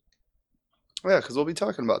 Yeah, because we'll be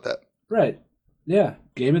talking about that. Right. Yeah.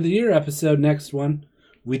 Game of the year episode, next one.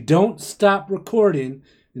 We don't stop recording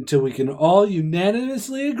until we can all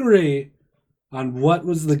unanimously agree on what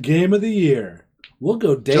was the game of the year. We'll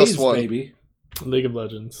go days, Just one. baby. League of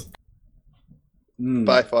Legends.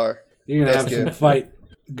 By far. You're going to have Best some game. fight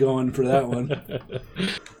going for that one.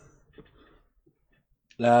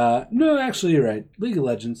 No, actually, you're right. League of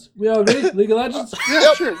Legends. We all agree? League of Legends?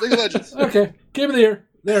 Yeah, sure. League of Legends. Okay. Game of the year.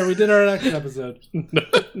 There, we did our next episode.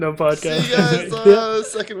 No podcast. See you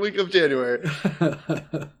guys second week of January.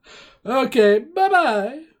 Okay,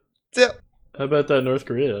 bye-bye. Yep. How about that North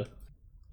Korea?